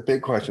here's a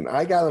big question.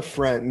 I got a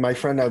friend, my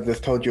friend I've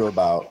just told you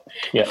about.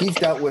 Yeah. He's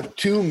dealt with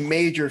two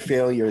major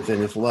failures in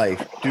his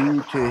life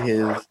due to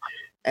his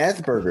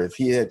Asperger's.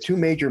 He had two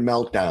major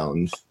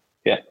meltdowns,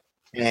 Yeah.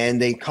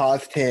 and they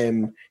cost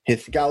him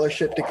his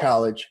scholarship to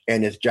college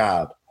and his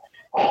job.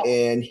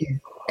 And he's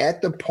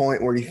at the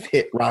point where he's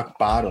hit rock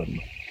bottom.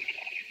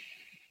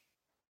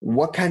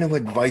 What kind of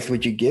advice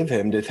would you give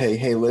him to say,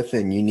 hey,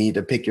 listen, you need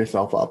to pick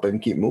yourself up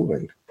and keep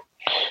moving?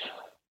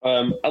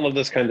 I love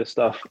this kind of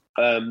stuff.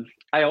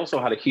 I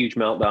also had a huge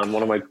meltdown.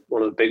 One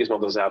of the biggest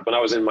meltdowns I had when I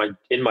was in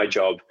my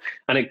job,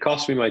 and it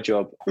cost me my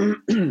job.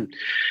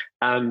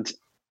 And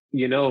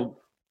you know,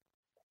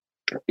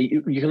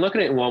 you can look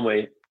at it in one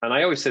way. And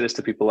I always say this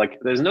to people: like,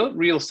 there's no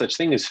real such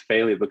thing as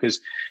failure,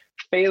 because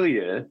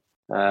failure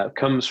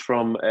comes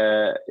from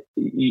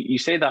you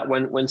say that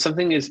when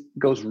something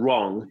goes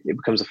wrong, it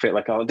becomes a failure.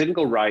 Like, oh, it didn't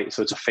go right,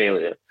 so it's a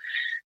failure.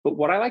 But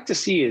what I like to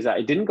see is that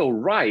it didn't go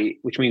right,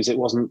 which means it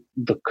wasn't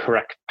the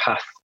correct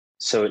path.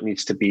 So it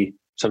needs to be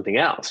something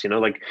else. You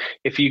know, like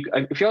if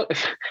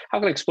how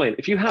can I explain?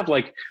 If you have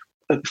like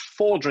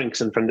 4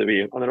 drinks in front of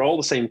you and they're all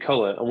the same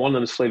color and one of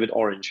them is flavored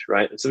orange,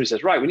 right? And somebody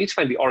says, right, we need to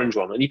find the orange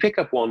one. And you pick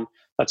up one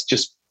that's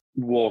just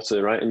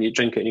water, right? And you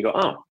drink it and you go,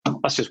 oh,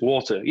 that's just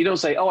water. You don't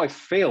say, oh, I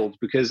failed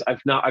because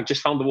I've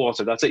just found the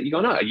water. That's it. You go,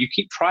 no, you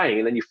keep trying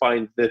and then you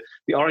find the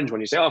orange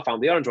one. You say, oh, I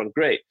found the orange one.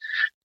 Great.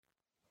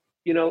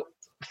 You know,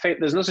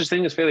 there's no such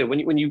thing as failure.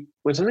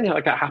 When something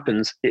like that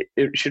happens, it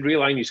should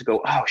realign you to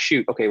go, oh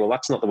shoot, okay, well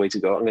that's not the way to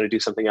go. I'm going to do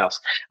something else.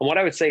 And what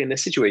I would say in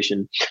this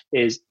situation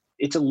is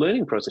it's a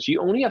learning process.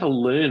 You only ever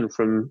learn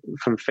from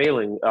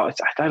failing. I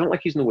don't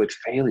like using the word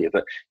failure,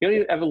 but you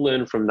only ever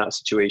learn from that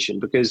situation,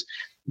 because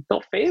it's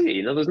not failure.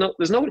 You know, there's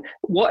no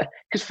what,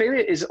 because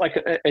failure is like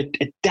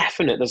a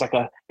definite.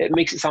 It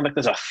makes it sound like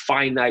there's a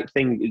finite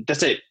thing.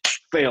 That's it.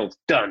 Failed,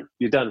 done.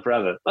 You're done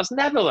forever. That's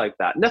never like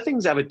that.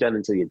 Nothing's ever done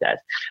until you're dead.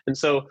 And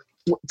so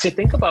to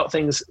think about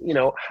things, you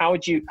know, how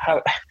would you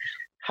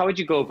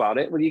go about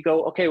it? Well, you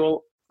go, okay,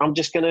 well, I'm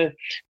just gonna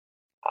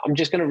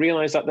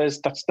realize that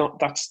that's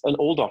an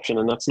old option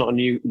and that's not a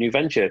new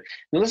venture.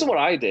 Now, this is what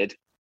I did.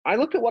 I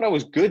looked at what I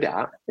was good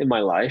at in my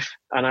life,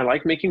 and I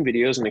like making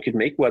videos, and I could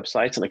make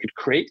websites, and I could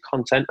create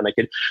content, and I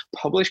could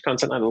publish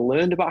content, and I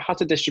learned about how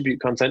to distribute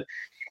content.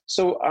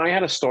 So I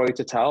had a story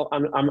to tell. I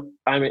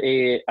have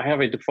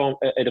a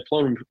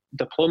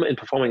diploma in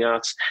performing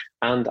arts,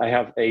 and I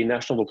have a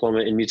national diploma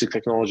in music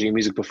technology and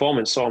music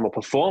performance. So I'm a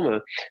performer.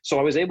 So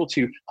I was able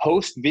to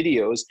host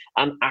videos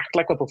and act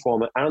like a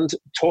performer and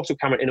talk to a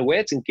camera in a way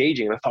that's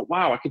engaging. And I thought,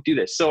 wow, I could do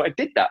this. So I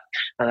did that,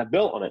 and I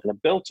built on it,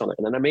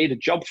 and then I made a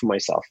job for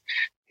myself.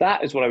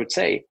 That is what I would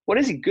say. What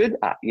is he good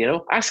at? You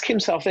know, ask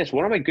himself this: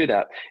 what am I good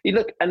at? You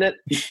look, and then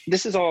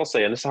this is all I'll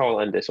say, and this is how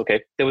I'll end this.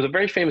 Okay, there was a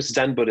very famous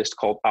Zen Buddhist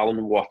called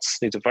Alan Watts.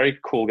 He's a very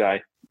cool guy.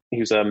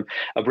 He was a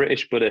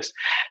British Buddhist,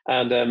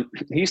 and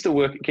he used to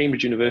work at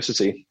Cambridge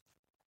University.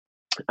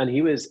 And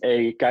he was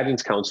a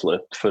guidance counselor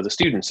for the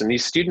students. And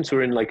these students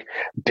were in like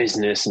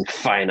business and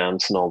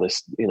finance and all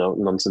this, you know,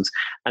 nonsense.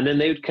 And then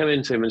they would come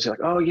into him and say like,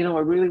 oh, you know,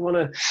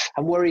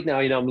 I'm worried now,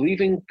 you know, I'm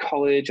leaving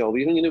college or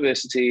leaving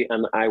university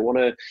and I want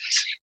to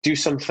do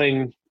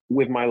something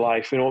with my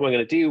life. You know, what am I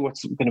going to do?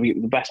 What's going to be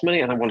the best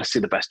money? And I want to see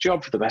the best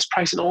job for the best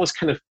price and all this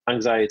kind of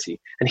anxiety.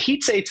 And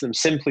he'd say to them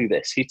simply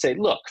this. He'd say,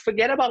 look,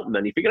 forget about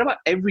money, forget about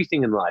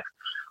everything in life.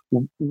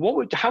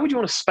 How would you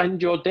want to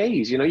spend your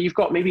days? You know, you've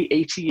got maybe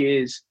 80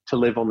 years to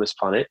live on this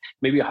planet,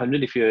 maybe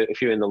 100 if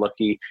you're in the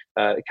lucky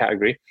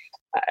category.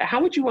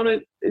 How would you want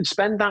to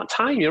spend that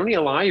time? You're only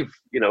alive,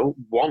 you know,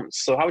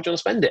 once. So how would you want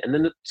to spend it? And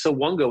then so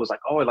one girl was like,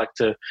 oh, I'd like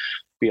to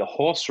be a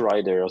horse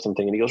rider or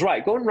something. And he goes,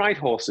 right, go and ride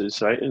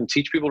horses, right? And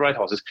teach people to ride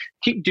horses.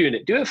 Keep doing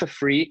it. Do it for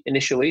free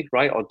initially,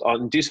 right?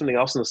 Or do something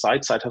else on the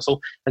side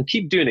hustle, and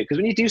keep doing it. Because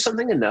when you do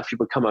something enough, you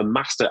become a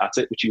master at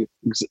it, which you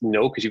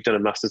know because you've done a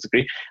master's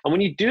degree. And when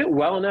you do it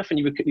well enough and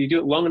you do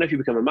it long enough, you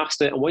become a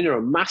master. And when you're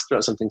a master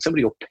at something,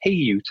 somebody will pay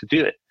you to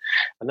do it.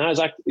 And that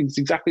is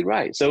exactly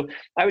right. So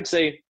I would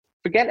say,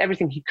 forget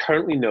everything he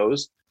currently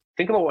knows.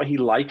 Think about what he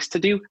likes to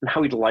do and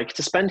how he'd like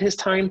to spend his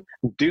time.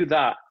 And do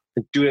that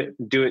and do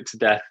it to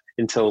death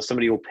until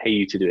somebody will pay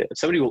you to do it.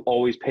 Somebody will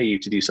always pay you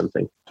to do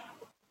something.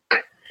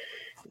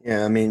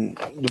 Yeah, I mean,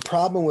 the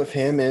problem with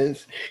him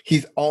is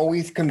he's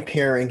always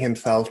comparing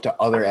himself to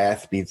other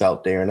Aspies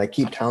out there. And I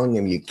keep telling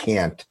him, you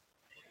can't.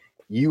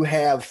 You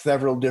have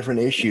several different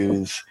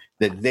issues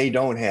that they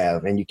don't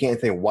have. And you can't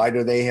say, why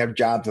do they have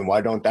jobs and why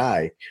don't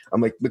I?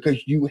 I'm like,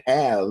 because you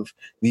have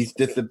these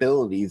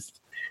disabilities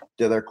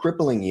that are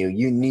crippling you.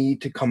 You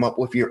need to come up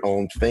with your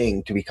own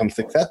thing to become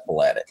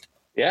successful at it.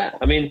 Yeah,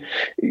 I mean,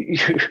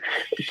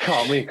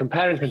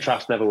 compare and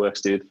contrast never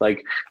works, dude.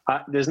 Like,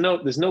 there's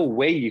no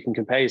way you can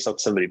compare yourself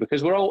to somebody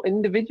because we're all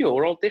individual.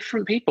 We're all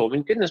different people. I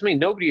mean, goodness me,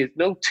 no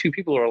two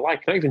people are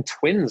alike. Not even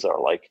twins are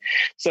alike.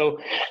 So,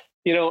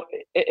 you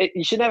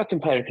should never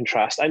compare and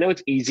contrast. I know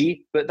it's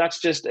easy, but that's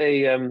just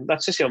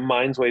your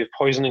mind's way of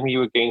poisoning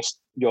you against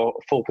your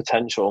full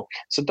potential.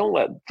 So don't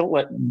let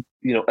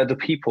other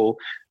people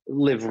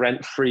live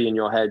rent free in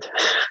your head.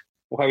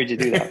 Why would you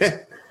do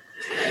that?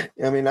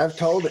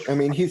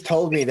 He's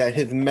told me that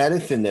his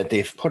medicine that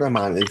they've put him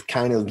on is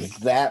kind of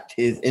zapped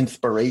his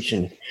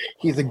inspiration.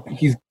 He's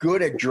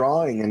good at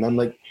drawing, and I'm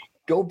like,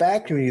 go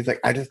back to me. He's like,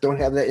 I just don't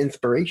have that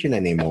inspiration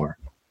anymore.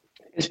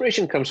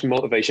 Inspiration comes from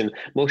motivation.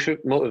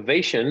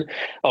 Inspiration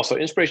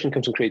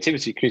comes from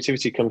creativity.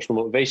 Creativity comes from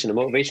motivation, and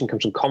motivation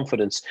comes from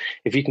confidence.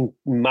 If you can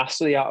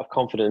master the art of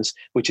confidence,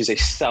 which is a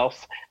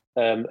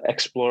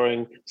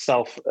exploring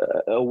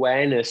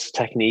self-awareness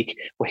technique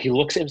where he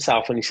looks at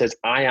himself and he says,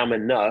 I am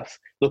enough,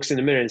 looks in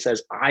the mirror and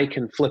says, I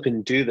can flip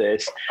and do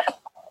this.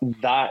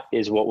 That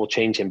is what will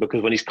change him,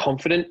 because when he's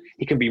confident,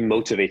 he can be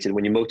motivated.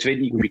 When you're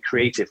motivated, you can be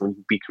creative. When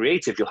you be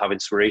creative, you'll have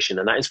inspiration,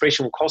 and that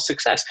inspiration will cause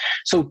success.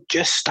 So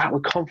just start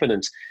with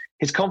confidence.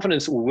 His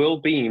confidence will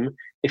beam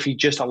if he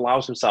just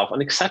allows himself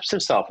and accepts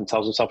himself and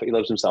tells himself that he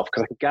loves himself.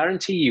 Because I can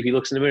guarantee you, he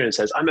looks in the mirror and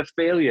says, I'm a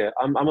failure.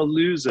 I'm a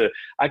loser.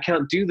 I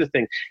can't do the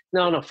thing.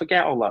 No,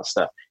 forget all that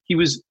stuff. He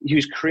was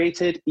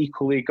created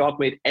equally. God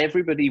made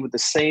everybody with the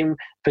same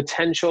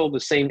potential, the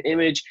same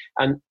image,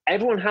 and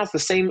everyone has the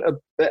same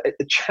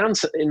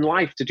chance in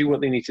life to do what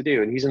they need to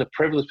do. And he's in a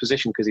privileged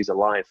position because he's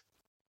alive.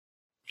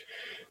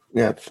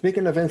 Yeah.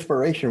 Speaking of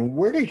inspiration,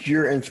 where did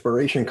your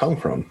inspiration come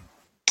from?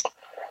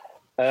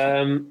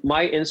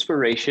 My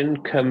inspiration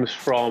comes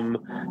from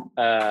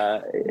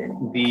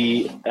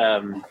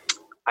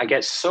I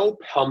get so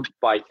pumped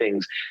by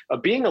things.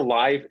 Being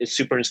alive is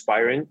super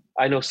inspiring.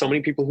 I know so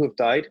many people who have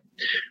died.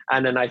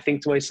 And then I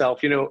think to myself,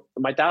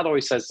 my dad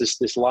always says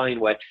this line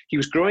where he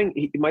was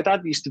growing. My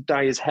dad used to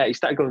dye his hair. He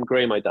started going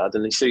gray, my dad.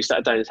 And so he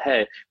started dyeing his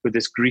hair with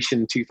this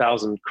Grecian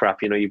 2000 crap,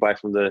 you buy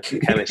from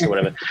the chemist or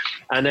whatever.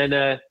 And then,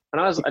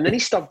 and then he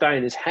stopped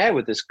dyeing his hair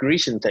with this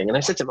Grecian thing. And I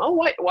said to him, oh,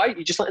 why are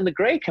you just letting the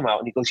gray come out?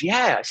 And he goes,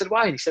 yeah. I said,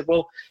 why? And he said,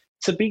 well,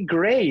 to be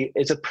gray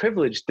is a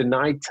privilege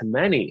denied to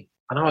many.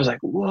 And I was like,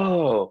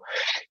 whoa.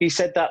 He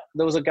said that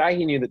there was a guy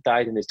he knew that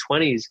died in his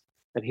 20s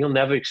and he'll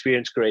never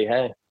experience gray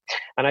hair.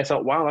 And I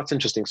thought, wow, that's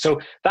interesting.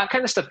 So that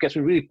kind of stuff gets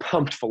me really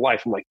pumped for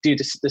life. I'm like, dude,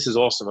 this is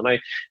awesome. And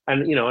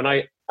every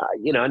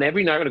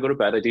night when I go to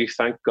bed, I do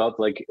thank God,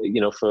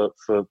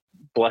 for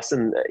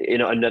blessing,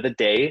 another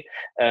day,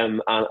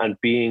 and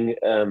being,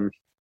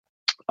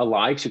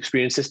 alive to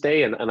experience this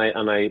day, and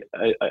I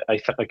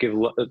give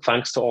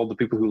thanks to all the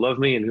people who love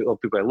me and all the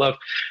people I love,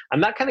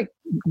 and that kind of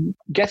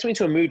gets me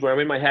into a mood where I'm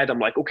in my head. I'm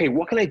like, okay,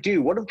 what can I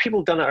do? What have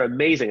people done that are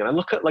amazing? And I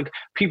look at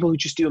people who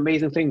just do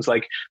amazing things,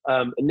 like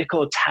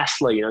Nikola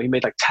Tesla. He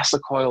made Tesla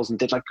coils and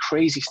did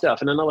crazy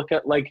stuff. And then I look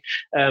at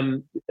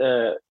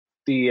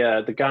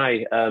the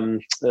guy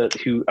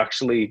who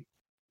actually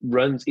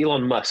runs,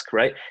 Elon Musk,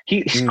 right?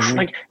 He's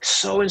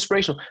so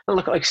inspirational. I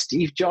look at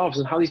Steve Jobs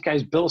and how these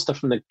guys built stuff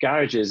from the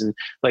garages, and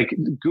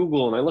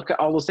Google, and I look at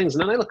all those things.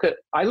 And then I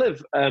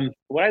live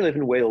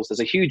in Wales. There's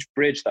a huge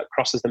bridge that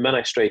crosses the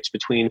Menai Straits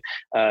between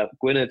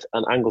Gwynedd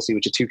and Anglesey,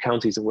 which are two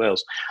counties in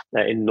Wales,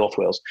 in North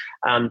Wales.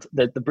 And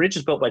the bridge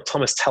is built by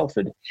Thomas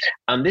Telford.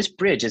 And this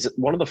bridge is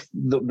one of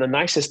the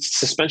nicest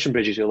suspension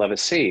bridges you'll ever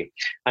see.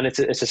 And it's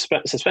a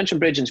suspension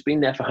bridge, and it's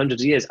been there for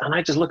hundreds of years. And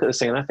I just look at this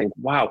thing and I think,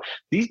 wow,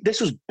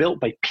 this was built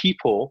by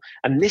people,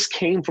 and this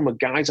came from a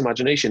guy's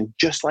imagination,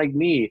 just like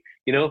me.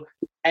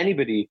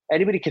 Anybody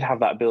could have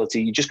that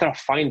ability. You just gotta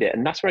find it,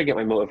 and that's where I get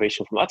my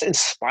motivation from. That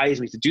inspires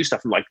me to do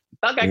stuff. I'm like, if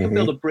that guy can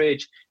build a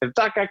bridge, if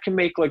that guy can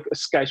make a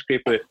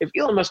skyscraper, if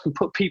Elon Musk can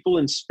put people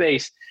in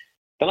space,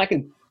 then I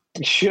can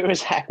sure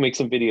as heck make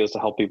some videos to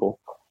help people.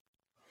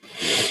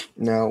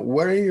 Now,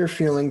 what are your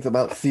feelings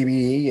about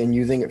CBD and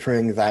using it for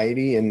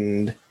anxiety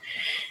and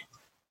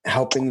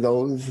helping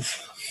those?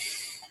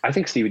 I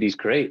think CBD is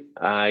great.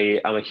 I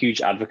am a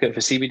huge advocate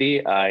for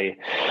CBD. I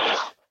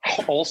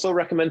also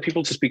recommend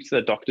people to speak to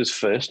their doctors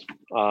first,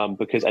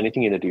 because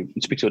anything you're going to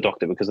do, speak to a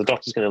doctor, because the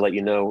doctor's going to let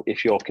you know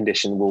if your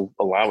condition will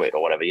allow it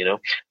or whatever,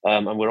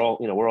 and we're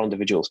all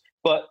individuals.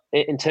 But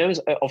in terms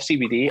of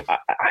CBD,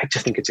 I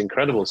just think it's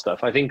incredible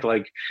stuff. I think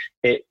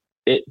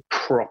it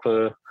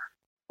proper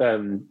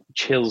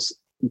chills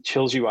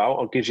you out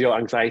or gives your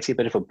anxiety a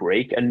bit of a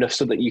break, enough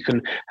so that you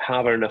can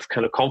have enough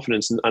kind of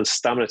confidence and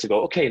stamina to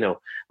go, okay, no,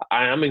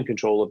 I am in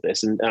control of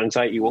this, and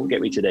anxiety won't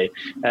get me today.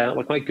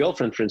 My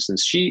girlfriend, for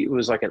instance, she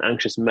was an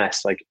anxious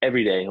mess,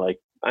 every day,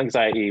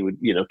 anxiety would,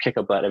 kick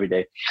her butt every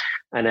day.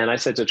 And then I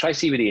said, so try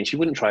CBD, and she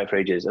wouldn't try it for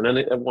ages. And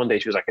then one day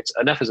she was like,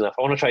 enough is enough.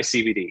 I want to try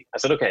CBD. I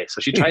said, okay. So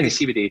she tried the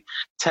CBD,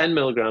 10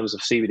 milligrams of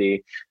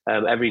CBD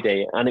every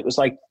day. And it was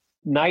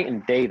night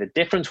and day. The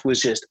difference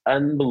was just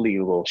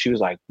unbelievable. She was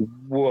like,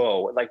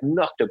 whoa,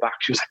 knocked her back.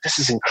 She was like, this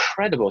is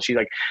incredible. She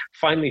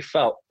finally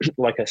felt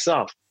like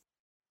herself.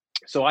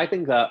 So I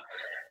think that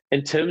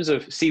in terms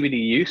of CBD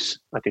use,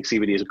 I think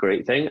CBD is a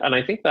great thing. And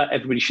I think that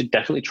everybody should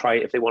definitely try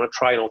it if they want to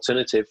try an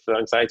alternative for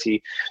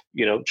anxiety,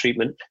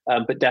 treatment.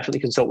 But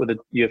definitely consult with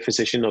your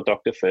physician or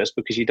doctor first,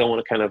 because you don't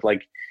want to kind of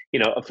like,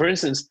 for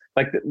instance,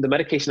 like the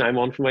medication I'm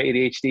on for my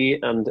ADHD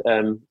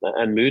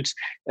and moods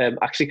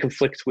actually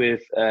conflict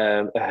with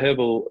a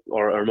herbal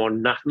or a more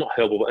not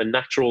herbal, but a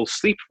natural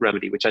sleep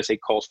remedy, which I say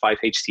calls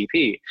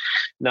 5-HTP.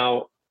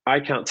 Now, I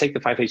can't take the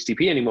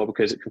 5-HTP anymore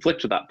because it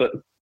conflicts with that. But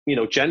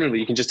generally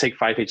you can just take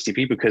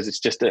 5-HTP because it's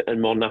just a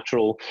more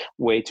natural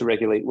way to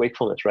regulate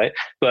wakefulness, right?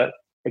 But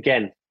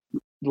again,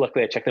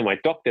 luckily I checked in my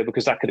doctor,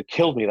 because that could have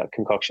killed me, that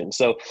concoction.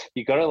 So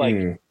you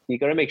gotta you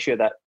gotta make sure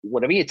that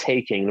whatever you're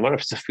taking, no matter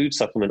if it's a food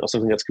supplement or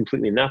something that's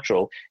completely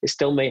natural, it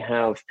still may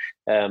have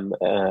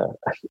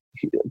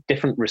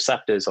different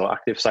receptors or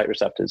active site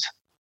receptors.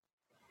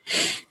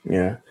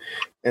 Yeah.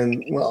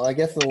 And well, I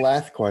guess the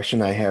last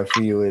question I have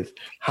for you is,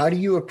 how do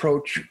you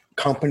approach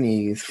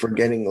companies for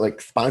getting like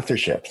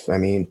sponsorships? I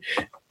mean,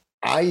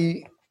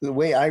 the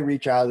way I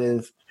reach out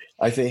is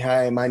I say,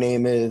 hi, my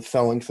name is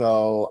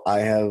so-and-so. I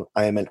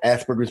am an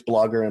Asperger's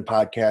blogger and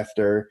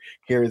podcaster.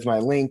 Here is my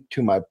link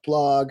to my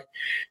blog.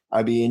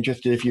 I'd be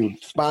interested if you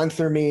would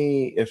sponsor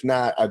me. If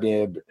not, I'd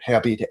be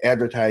happy to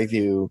advertise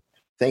you.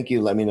 Thank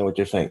you. Let me know what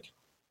you think.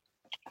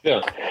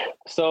 Yeah.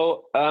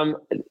 So,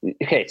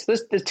 okay. So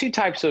there's two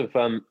types of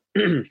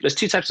there's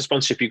two types of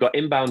sponsorship. You've got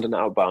inbound and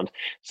outbound.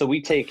 So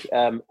we take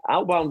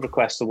outbound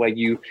requests, where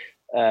you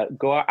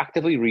go out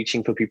actively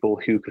reaching for people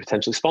who could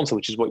potentially sponsor,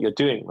 which is what you're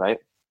doing, right?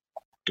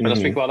 And I'll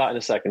speak about that in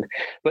a second.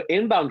 But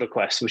inbound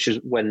requests, which is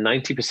when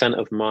 90%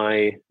 of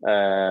my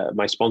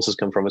my sponsors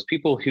come from, is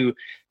people who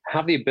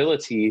have the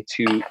ability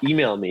to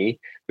email me,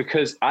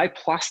 because I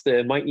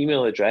plaster my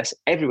email address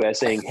everywhere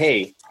saying,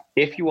 hey,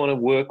 if you want to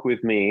work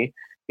with me,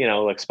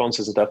 like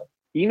sponsors and stuff,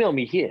 email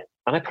me here.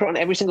 And I put it on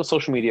every single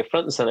social media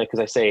front and center, because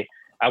I say,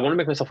 I want to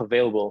make myself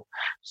available.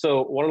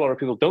 So what a lot of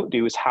people don't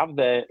do is have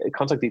their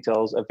contact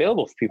details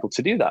available for people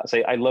to do that.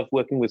 Say, I love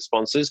working with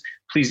sponsors.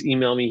 Please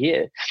email me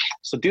here.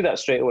 So do that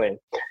straight away.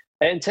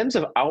 In terms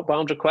of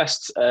outbound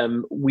requests,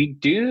 we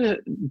do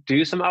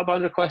some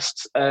outbound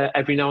requests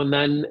every now and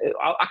then.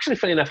 Actually,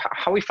 funny enough,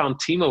 how we found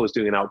Timo was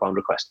doing an outbound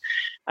request.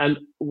 And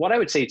what I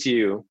would say to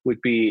you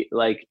would be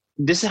like,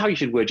 this is how you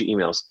should word your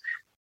emails.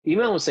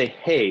 Email and say,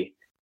 hey,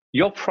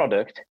 your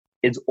product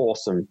is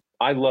awesome.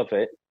 I love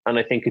it. And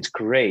I think it's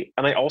great.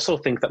 And I also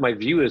think that my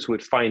viewers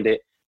would find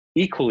it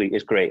equally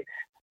as great.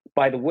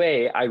 By the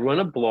way, I run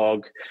a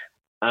blog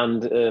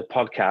and a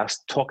podcast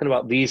talking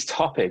about these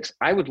topics.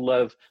 I would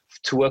love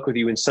to work with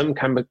you in some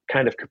kind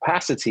of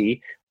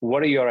capacity.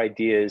 What are your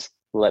ideas?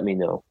 Let me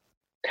know.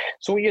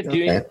 So what you're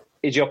doing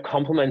is you're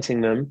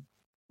complimenting them,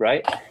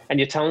 right? And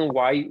you're telling them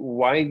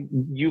why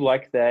you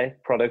like their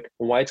product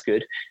and why it's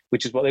good,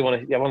 which is what they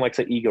want. Everyone likes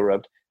their ego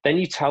rubbed. Then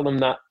you tell them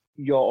that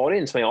your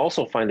audience may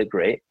also find it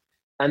great.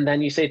 And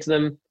then you say to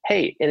them,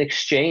 hey, in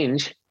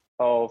exchange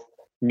of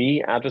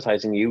me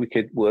advertising you, we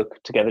could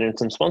work together in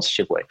some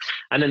sponsorship way.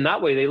 And then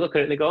that way they look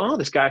at it and they go, oh,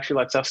 this guy actually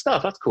likes our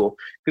stuff. That's cool.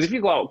 Because if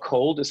you go out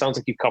cold, it sounds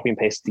like you copy and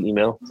paste the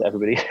email to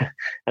everybody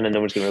and then no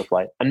one's going to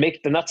reply. And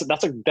that's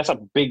a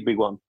big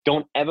one.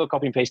 Don't ever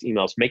copy and paste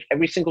emails. Make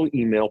every single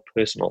email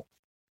personal.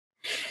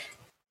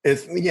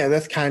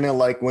 That's kind of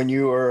like when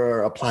you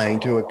were applying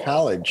to a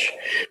college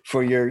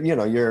for your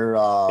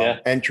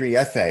entry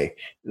essay.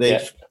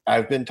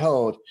 I've been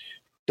told,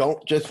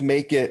 don't just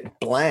make it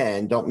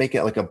bland. Don't make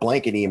it like a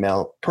blanket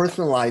email.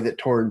 Personalize it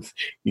towards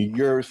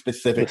your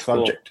specific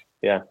subject.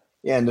 Yeah,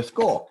 and the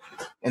school.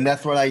 And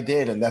that's what I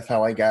did, and that's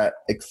how I got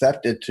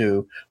accepted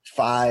to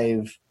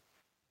five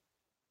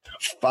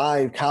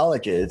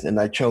colleges, and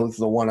I chose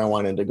the one I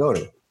wanted to go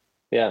to.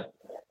 Yeah,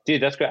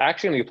 dude, that's great. I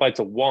actually only applied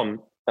to one,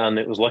 and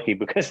it was lucky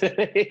because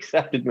they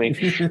accepted me.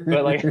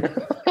 But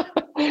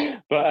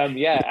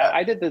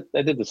I did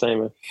the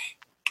same.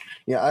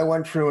 Yeah, I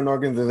went through an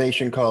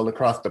organization called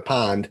Across the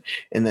Pond,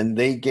 and then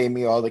they gave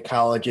me all the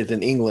colleges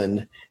in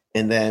England,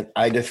 and then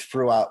I just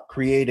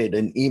created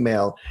an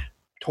email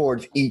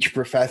towards each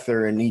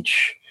professor in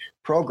each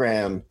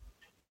program,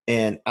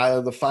 and out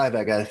of the 5,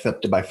 I got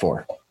accepted by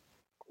 4.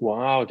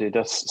 Wow, dude,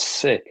 that's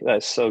sick.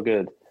 That's so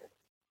good.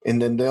 And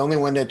then the only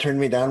one that turned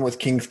me down was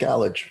King's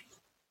College.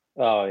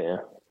 Oh, yeah.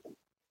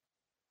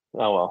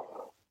 Oh,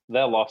 well.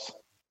 Their loss.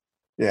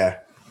 Yeah.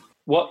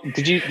 What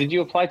did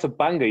you apply to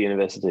Bangor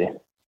University?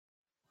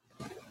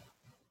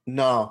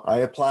 No, I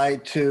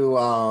applied to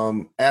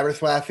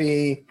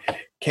Aberystwyth,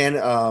 Kent.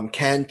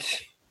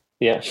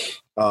 Yeah.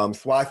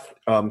 Swathguy.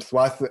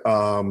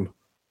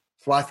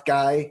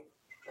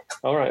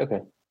 All right.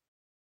 Okay.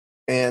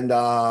 And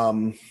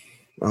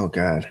oh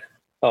god.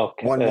 Oh,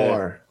 one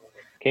more.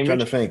 Cambridge? I'm trying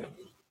to think.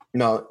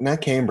 No,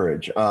 not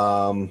Cambridge.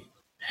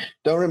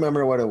 Don't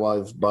remember what it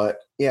was, but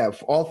yeah,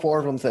 all 4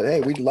 of them said, "Hey,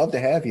 we'd love to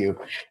have you."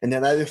 And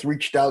then I just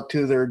reached out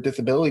to their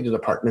disability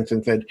departments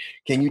and said,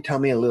 "Can you tell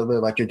me a little bit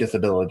about your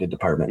disability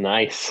department?"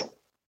 Nice.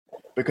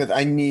 Because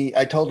I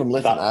told them,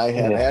 "Listen, I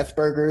have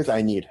Asperger's.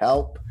 I need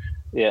help.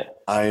 Yeah,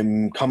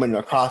 I'm coming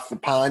across the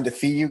pond to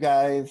see you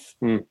guys."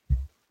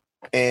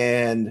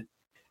 And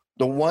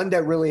the one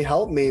that really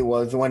helped me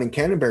was the one in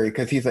Canterbury,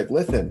 because he's like,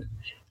 listen,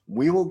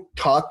 we will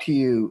talk to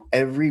you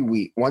every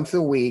week, once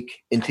a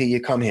week, until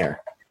you come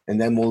here, and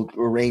then we'll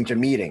arrange a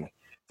meeting.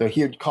 So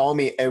he would call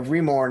me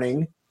every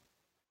morning,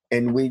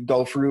 and we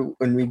go through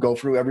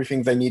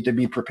everything they need to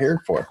be prepared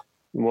for.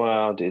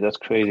 Wow, dude, that's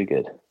crazy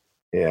good.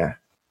 Yeah.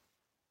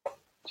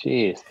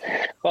 Jeez.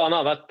 Well,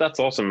 no, that's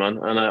awesome, man.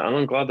 And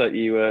I'm glad that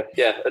you,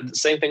 the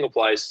same thing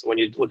applies when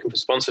you're looking for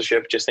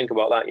sponsorship. Just think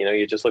about that.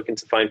 You're just looking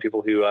to find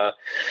people who are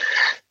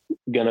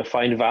going to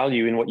find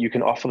value in what you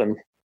can offer them.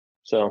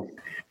 So,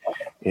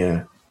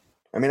 yeah.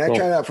 I mean, I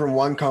tried out from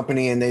one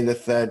company and they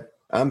just said,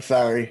 I'm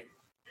sorry,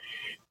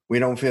 we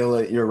don't feel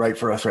that you're right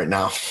for us right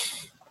now.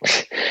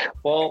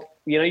 Well,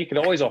 you can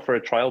always offer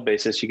a trial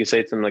basis. You could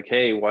say to them like,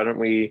 hey, why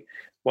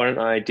don't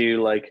I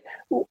do like,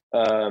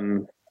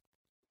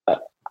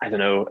 I don't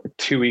know,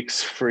 2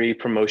 weeks free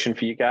promotion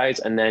for you guys,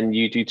 and then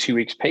you do 2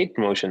 weeks paid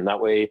promotion.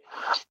 That way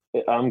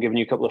I'm giving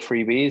you a couple of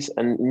freebies,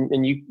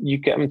 and you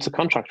get them to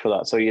contract for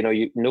that. So,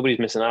 nobody's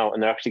missing out,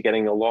 and they're actually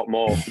getting a lot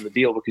more from the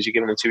deal because you're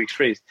giving them 2 weeks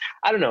free.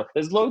 I don't know.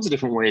 There's loads of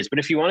different ways, but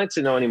if you wanted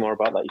to know any more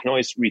about that, you can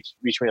always reach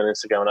me on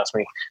Instagram and ask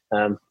me.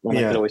 And I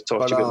can always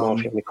talk to you a bit more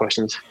if you have any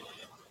questions.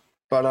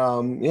 But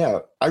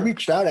I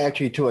reached out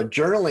actually to a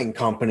journaling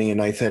company and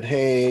I said,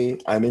 hey,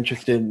 I'm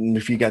interested in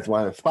if you guys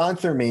want to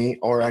sponsor me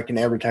or I can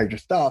advertise your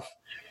stuff.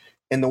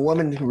 And the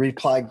woman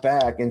replied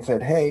back and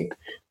said, hey,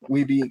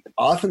 we'd be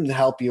awesome to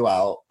help you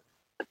out.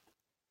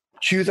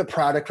 Choose a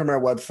product from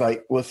our website.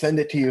 We'll send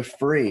it to you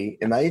free.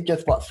 And I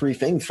just bought 3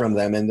 things from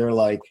them and they're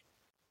like,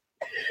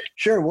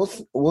 sure,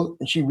 we'll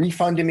she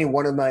refunded me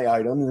one of my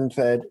items and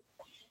said,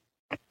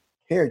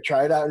 here,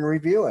 try it out and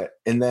review it.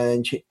 And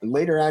then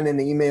later on in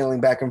the emailing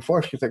back and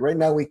forth, she's like, right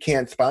now we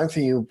can't sponsor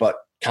you, but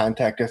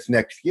contact us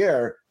next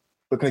year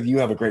because you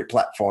have a great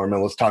platform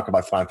and let's talk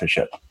about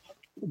sponsorship.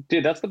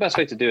 Dude, that's the best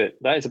way to do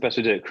it. That is the best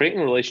way to do it.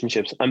 Creating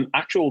relationships,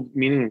 actual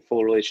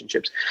meaningful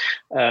relationships.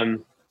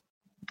 And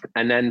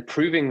then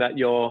proving that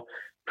your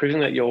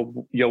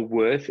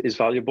worth is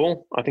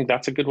valuable. I think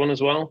that's a good one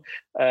as well.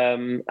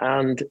 Just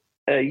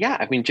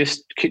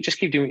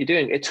keep doing what you're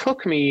doing. It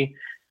took me,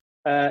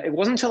 it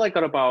wasn't until I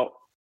got about,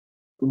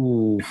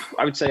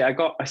 I would say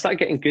I started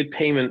getting good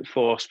payment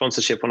for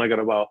sponsorship when I got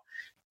about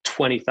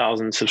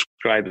 20,000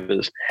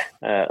 subscribers,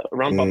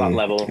 around about that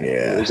level.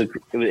 Yeah.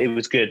 It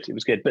was good. It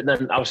was good. But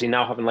then obviously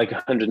now having like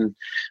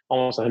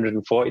almost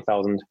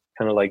 140,000,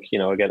 kind of like,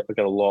 I get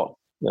a lot.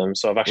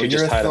 So I've actually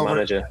just hired a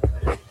manager.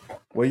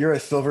 Well, you're a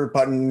silver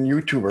button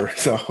YouTuber,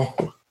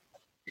 so.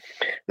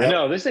 Yep. I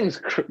know this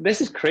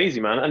is crazy,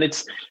 man, and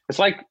it's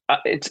like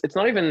it's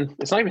not even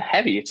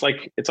heavy. It's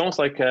almost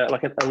like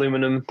an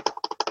aluminum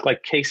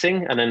like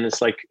casing, and then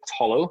it's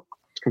hollow.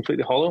 It's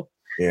completely hollow.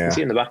 Yeah, you can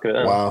see in the back of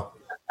it. Wow.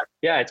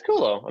 Yeah, it's cool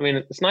though. I mean,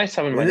 it's nice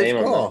having my name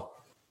on it.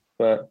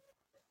 But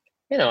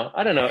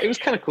I don't know. It was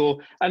kind of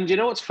cool. And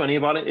what's funny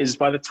about it is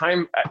by the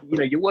time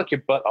you work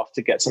your butt off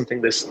to get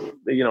something this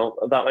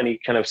that many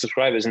kind of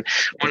subscribers, and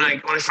when I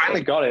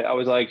finally got it, I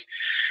was like,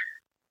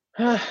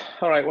 all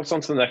right, what's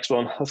on to the next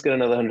one? Let's get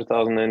another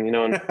 100,000 in,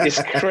 and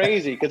it's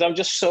crazy because I'm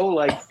just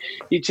so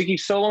it took you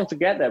so long to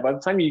get there. By the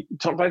time you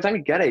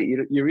get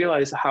it, you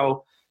realize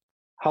how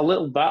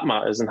little that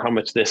matters and how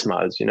much this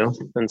matters,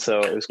 And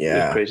so it was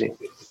crazy.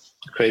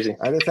 Crazy.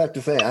 I just have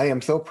to say, I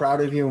am so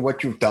proud of you and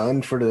what you've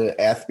done for the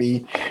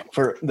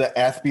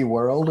Aspie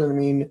world. I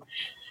mean,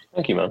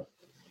 thank you, man.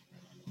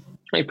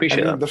 I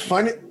appreciate that.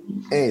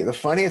 The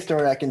funniest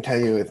story I can tell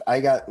you is I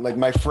got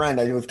my friend.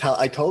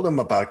 I told him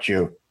about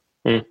you.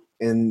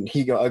 And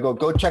I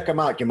go check him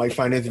out. You might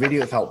find his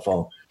videos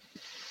helpful.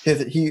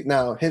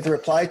 His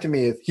reply to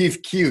me is, he's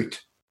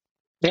cute.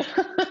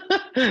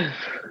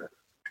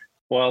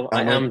 Well,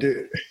 I am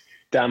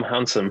damn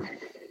handsome.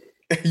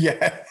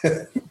 Yeah.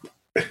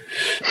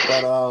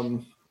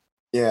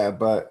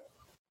 But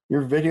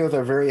your videos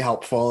are very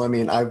helpful. I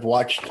mean, I've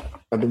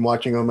been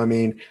watching them. I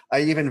mean,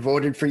 I even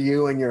voted for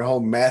you and your whole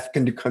math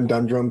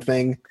conundrum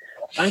thing.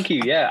 Thank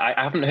you. Yeah,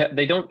 I haven't heard.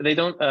 They don't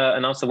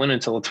announce the winner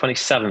until the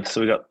 27th.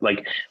 So we got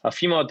a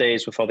few more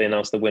days before they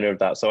announce the winner of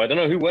that. So I don't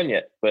know who won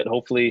yet, but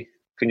hopefully,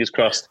 fingers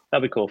crossed.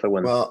 That'd be cool if I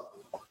win. Well,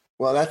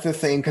 that's the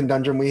same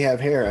conundrum we have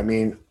here. I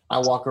mean, I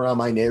walk around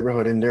my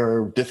neighborhood and there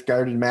are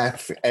discarded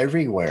masks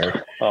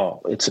everywhere.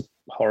 Oh, it's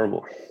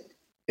horrible.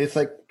 It's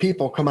like,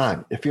 people, come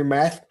on. If your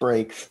mask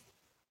breaks,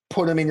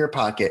 put them in your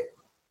pocket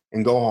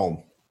and go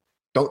home.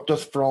 Don't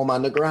just throw them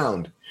on the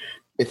ground.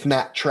 It's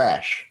not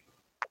trash.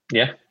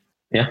 Yeah.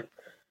 Yeah.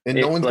 And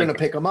no one's going to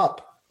pick them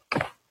up.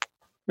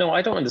 No,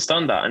 I don't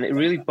understand that. And it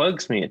really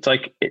bugs me. It's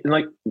like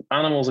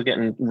animals are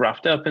getting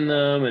wrapped up in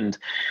them. And,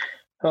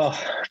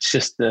 it's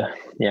just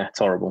it's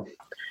horrible.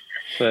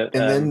 But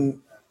and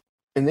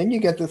then you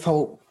get this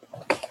whole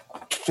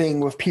thing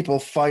with people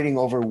fighting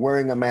over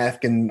wearing a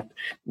mask and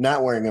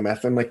not wearing a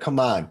mask. I'm like, come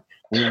on.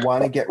 We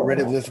want to get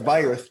rid of this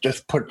virus.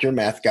 Just put your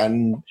mask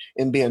on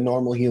and be a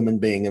normal human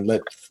being and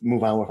let's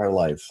move on with our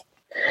lives.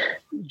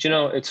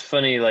 It's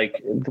funny,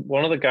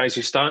 one of the guys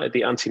who started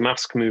the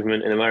anti-mask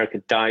movement in America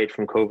died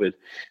from COVID.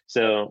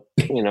 So,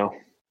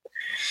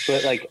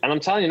 But like, and I'm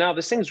telling you now,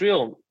 this thing's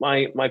real.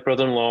 My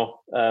brother-in-law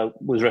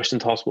was rushed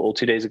into hospital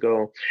 2 days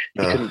ago.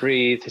 He couldn't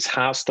breathe. His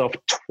heart stopped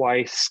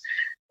twice.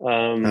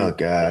 Oh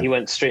God! He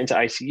went straight into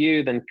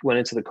ICU, then went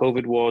into the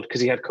COVID ward because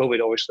he had COVID,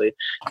 obviously.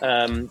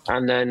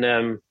 And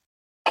then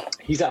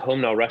he's at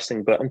home now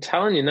resting. But I'm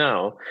telling you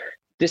now,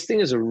 this thing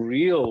is a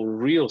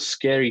real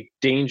scary,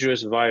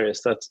 dangerous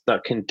virus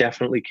that can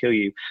definitely kill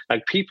you.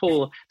 Like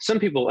some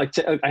people, like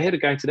I heard a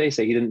guy today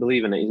say he didn't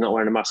believe in it. He's not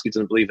wearing a mask. He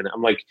doesn't believe in it.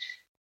 I'm like,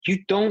 you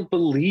don't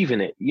believe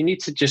in it. You need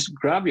to just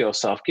grab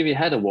yourself, give your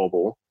head a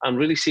wobble, and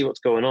really see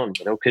what's going on.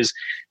 Because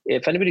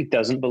if anybody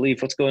doesn't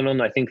believe what's going on,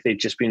 I think they've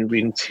just been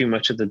reading too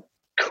much of the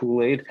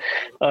Kool-Aid.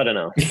 I don't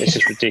know. It's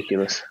just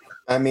ridiculous.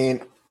 I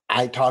mean,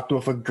 I talked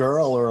with a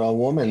girl or a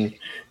woman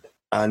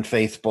on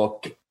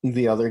Facebook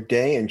the other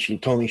day, and she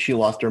told me she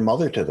lost her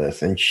mother to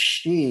this, and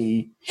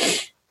she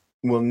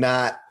will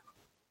not.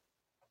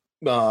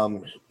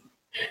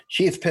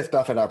 She is pissed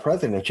off at our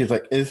president. She's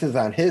like, "This is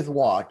on his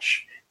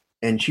watch."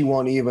 And she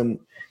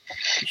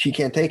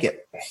can't take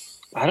it.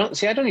 I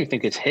don't even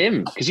think it's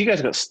him, because you guys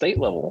have got state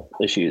level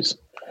issues.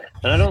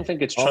 And I don't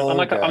think it's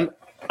Trump.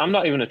 I'm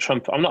not even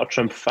I'm not a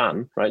Trump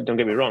fan, right? Don't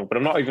get me wrong, but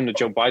I'm not even a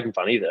Joe Biden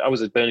fan either. I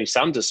was a Bernie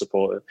Sanders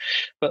supporter.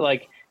 But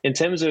like, in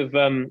terms of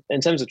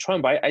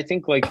Trump, I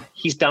think like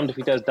he's damned if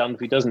he does, damned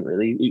if he doesn't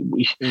really.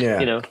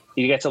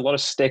 He gets a lot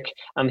of stick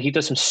and he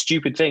does some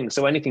stupid things.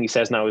 So anything he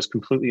says now is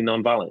completely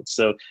non-valid.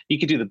 So he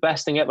could do the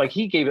best thing yet. Like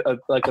he gave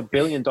 $1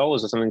 billion or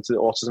something to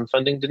autism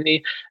funding, didn't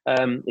he?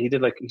 He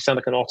sounded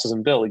like an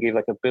autism bill. He gave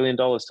like $1 billion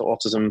to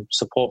autism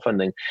support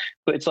funding.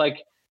 But it's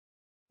like,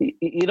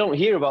 you don't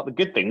hear about the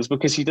good things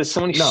because he does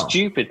so many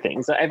stupid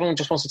things that everyone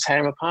just wants to tear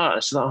him apart.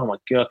 It's like, oh my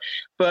God.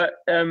 But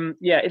I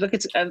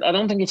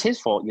don't think it's his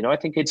fault. I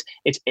think it's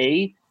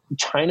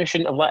China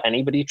shouldn't have let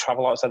anybody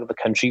travel outside of the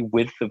country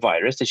with the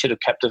virus. They should have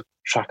kept a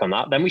track on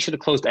that. Then we should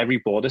have closed every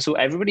border. So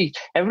everybody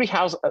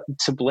has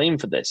to blame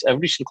for this.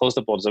 Everybody should have closed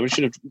the borders. Everybody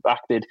should have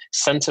acted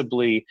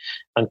sensibly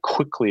and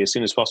quickly as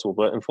soon as possible.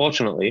 But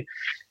unfortunately,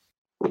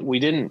 we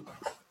didn't.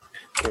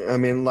 I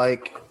mean,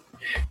 like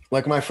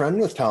my friend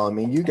was telling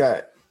me, you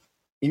guys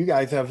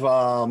have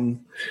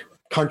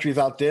countries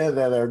out there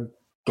that are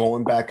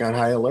going back on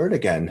high alert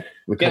again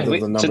because of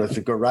the numbers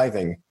that go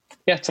rising.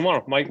 Yeah,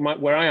 tomorrow,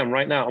 where I am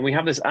right now, and we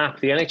have this app.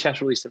 The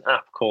NHS released an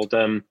app called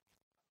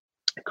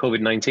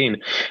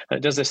COVID-19.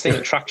 It does this thing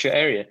that tracks your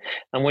area,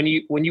 and when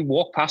you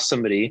walk past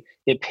somebody,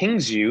 it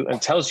pings you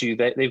and tells you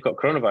that they've got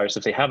coronavirus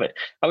if they have it.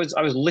 I was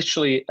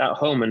literally at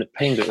home and it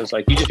pinged. It was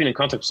like, you just been in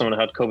contact with someone who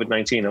had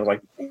COVID-19. I was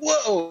like,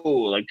 whoa,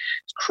 like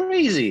it's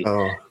crazy.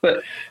 Oh,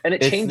 and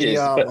it changes.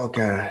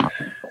 Okay,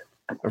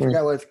 I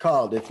forgot what it's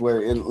called. It's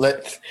where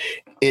it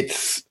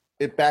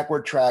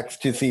backward tracks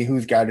to see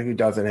who's got it, who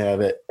doesn't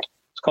have it.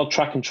 It's called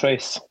Track and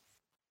Trace.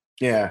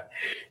 Yeah,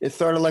 it's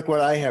sort of like what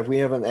I have. We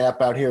have an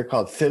app out here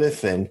called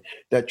Citizen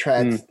that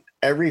tracks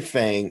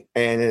everything,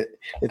 and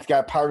it's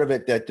got part of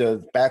it that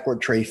does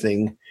backward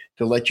tracing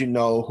to let you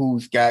know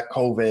who's got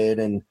COVID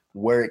and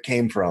where it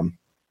came from.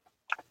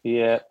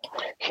 Yeah,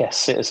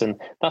 Citizen.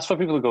 That's why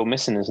people go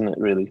missing, isn't it?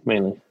 Really,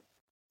 mainly.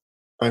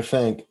 I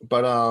think,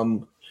 but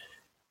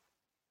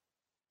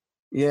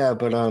yeah.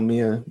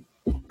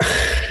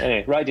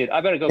 Anyway, right, dude.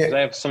 I better go because I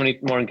have so many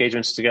more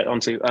engagements to get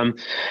onto.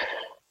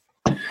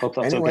 Hope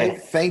that's okay.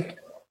 Thank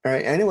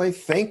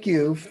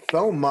you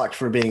so much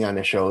for being on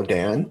the show,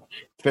 Dan.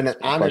 It's been an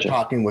honor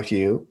talking with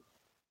you.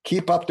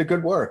 Keep up the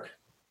good work.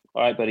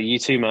 All right, buddy. You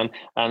too, man.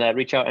 And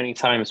reach out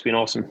anytime. It's been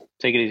awesome.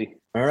 Take it easy.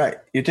 All right.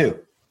 You too.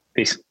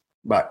 Peace.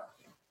 Bye.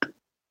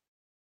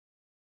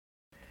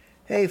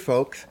 Hey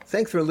folks,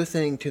 thanks for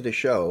listening to the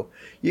show.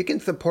 You can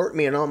support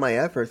me in all my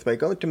efforts by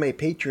going to my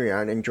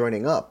Patreon and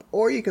joining up,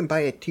 or you can buy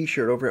a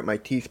t-shirt over at my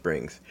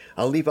Teesprings.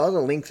 I'll leave all the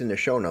links in the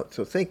show notes,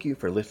 so thank you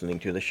for listening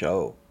to the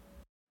show.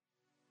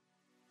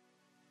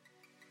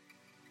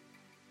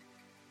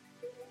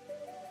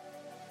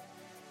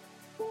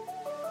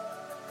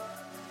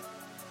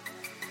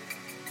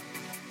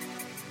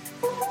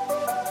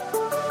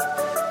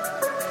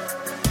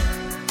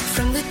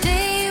 From the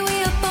day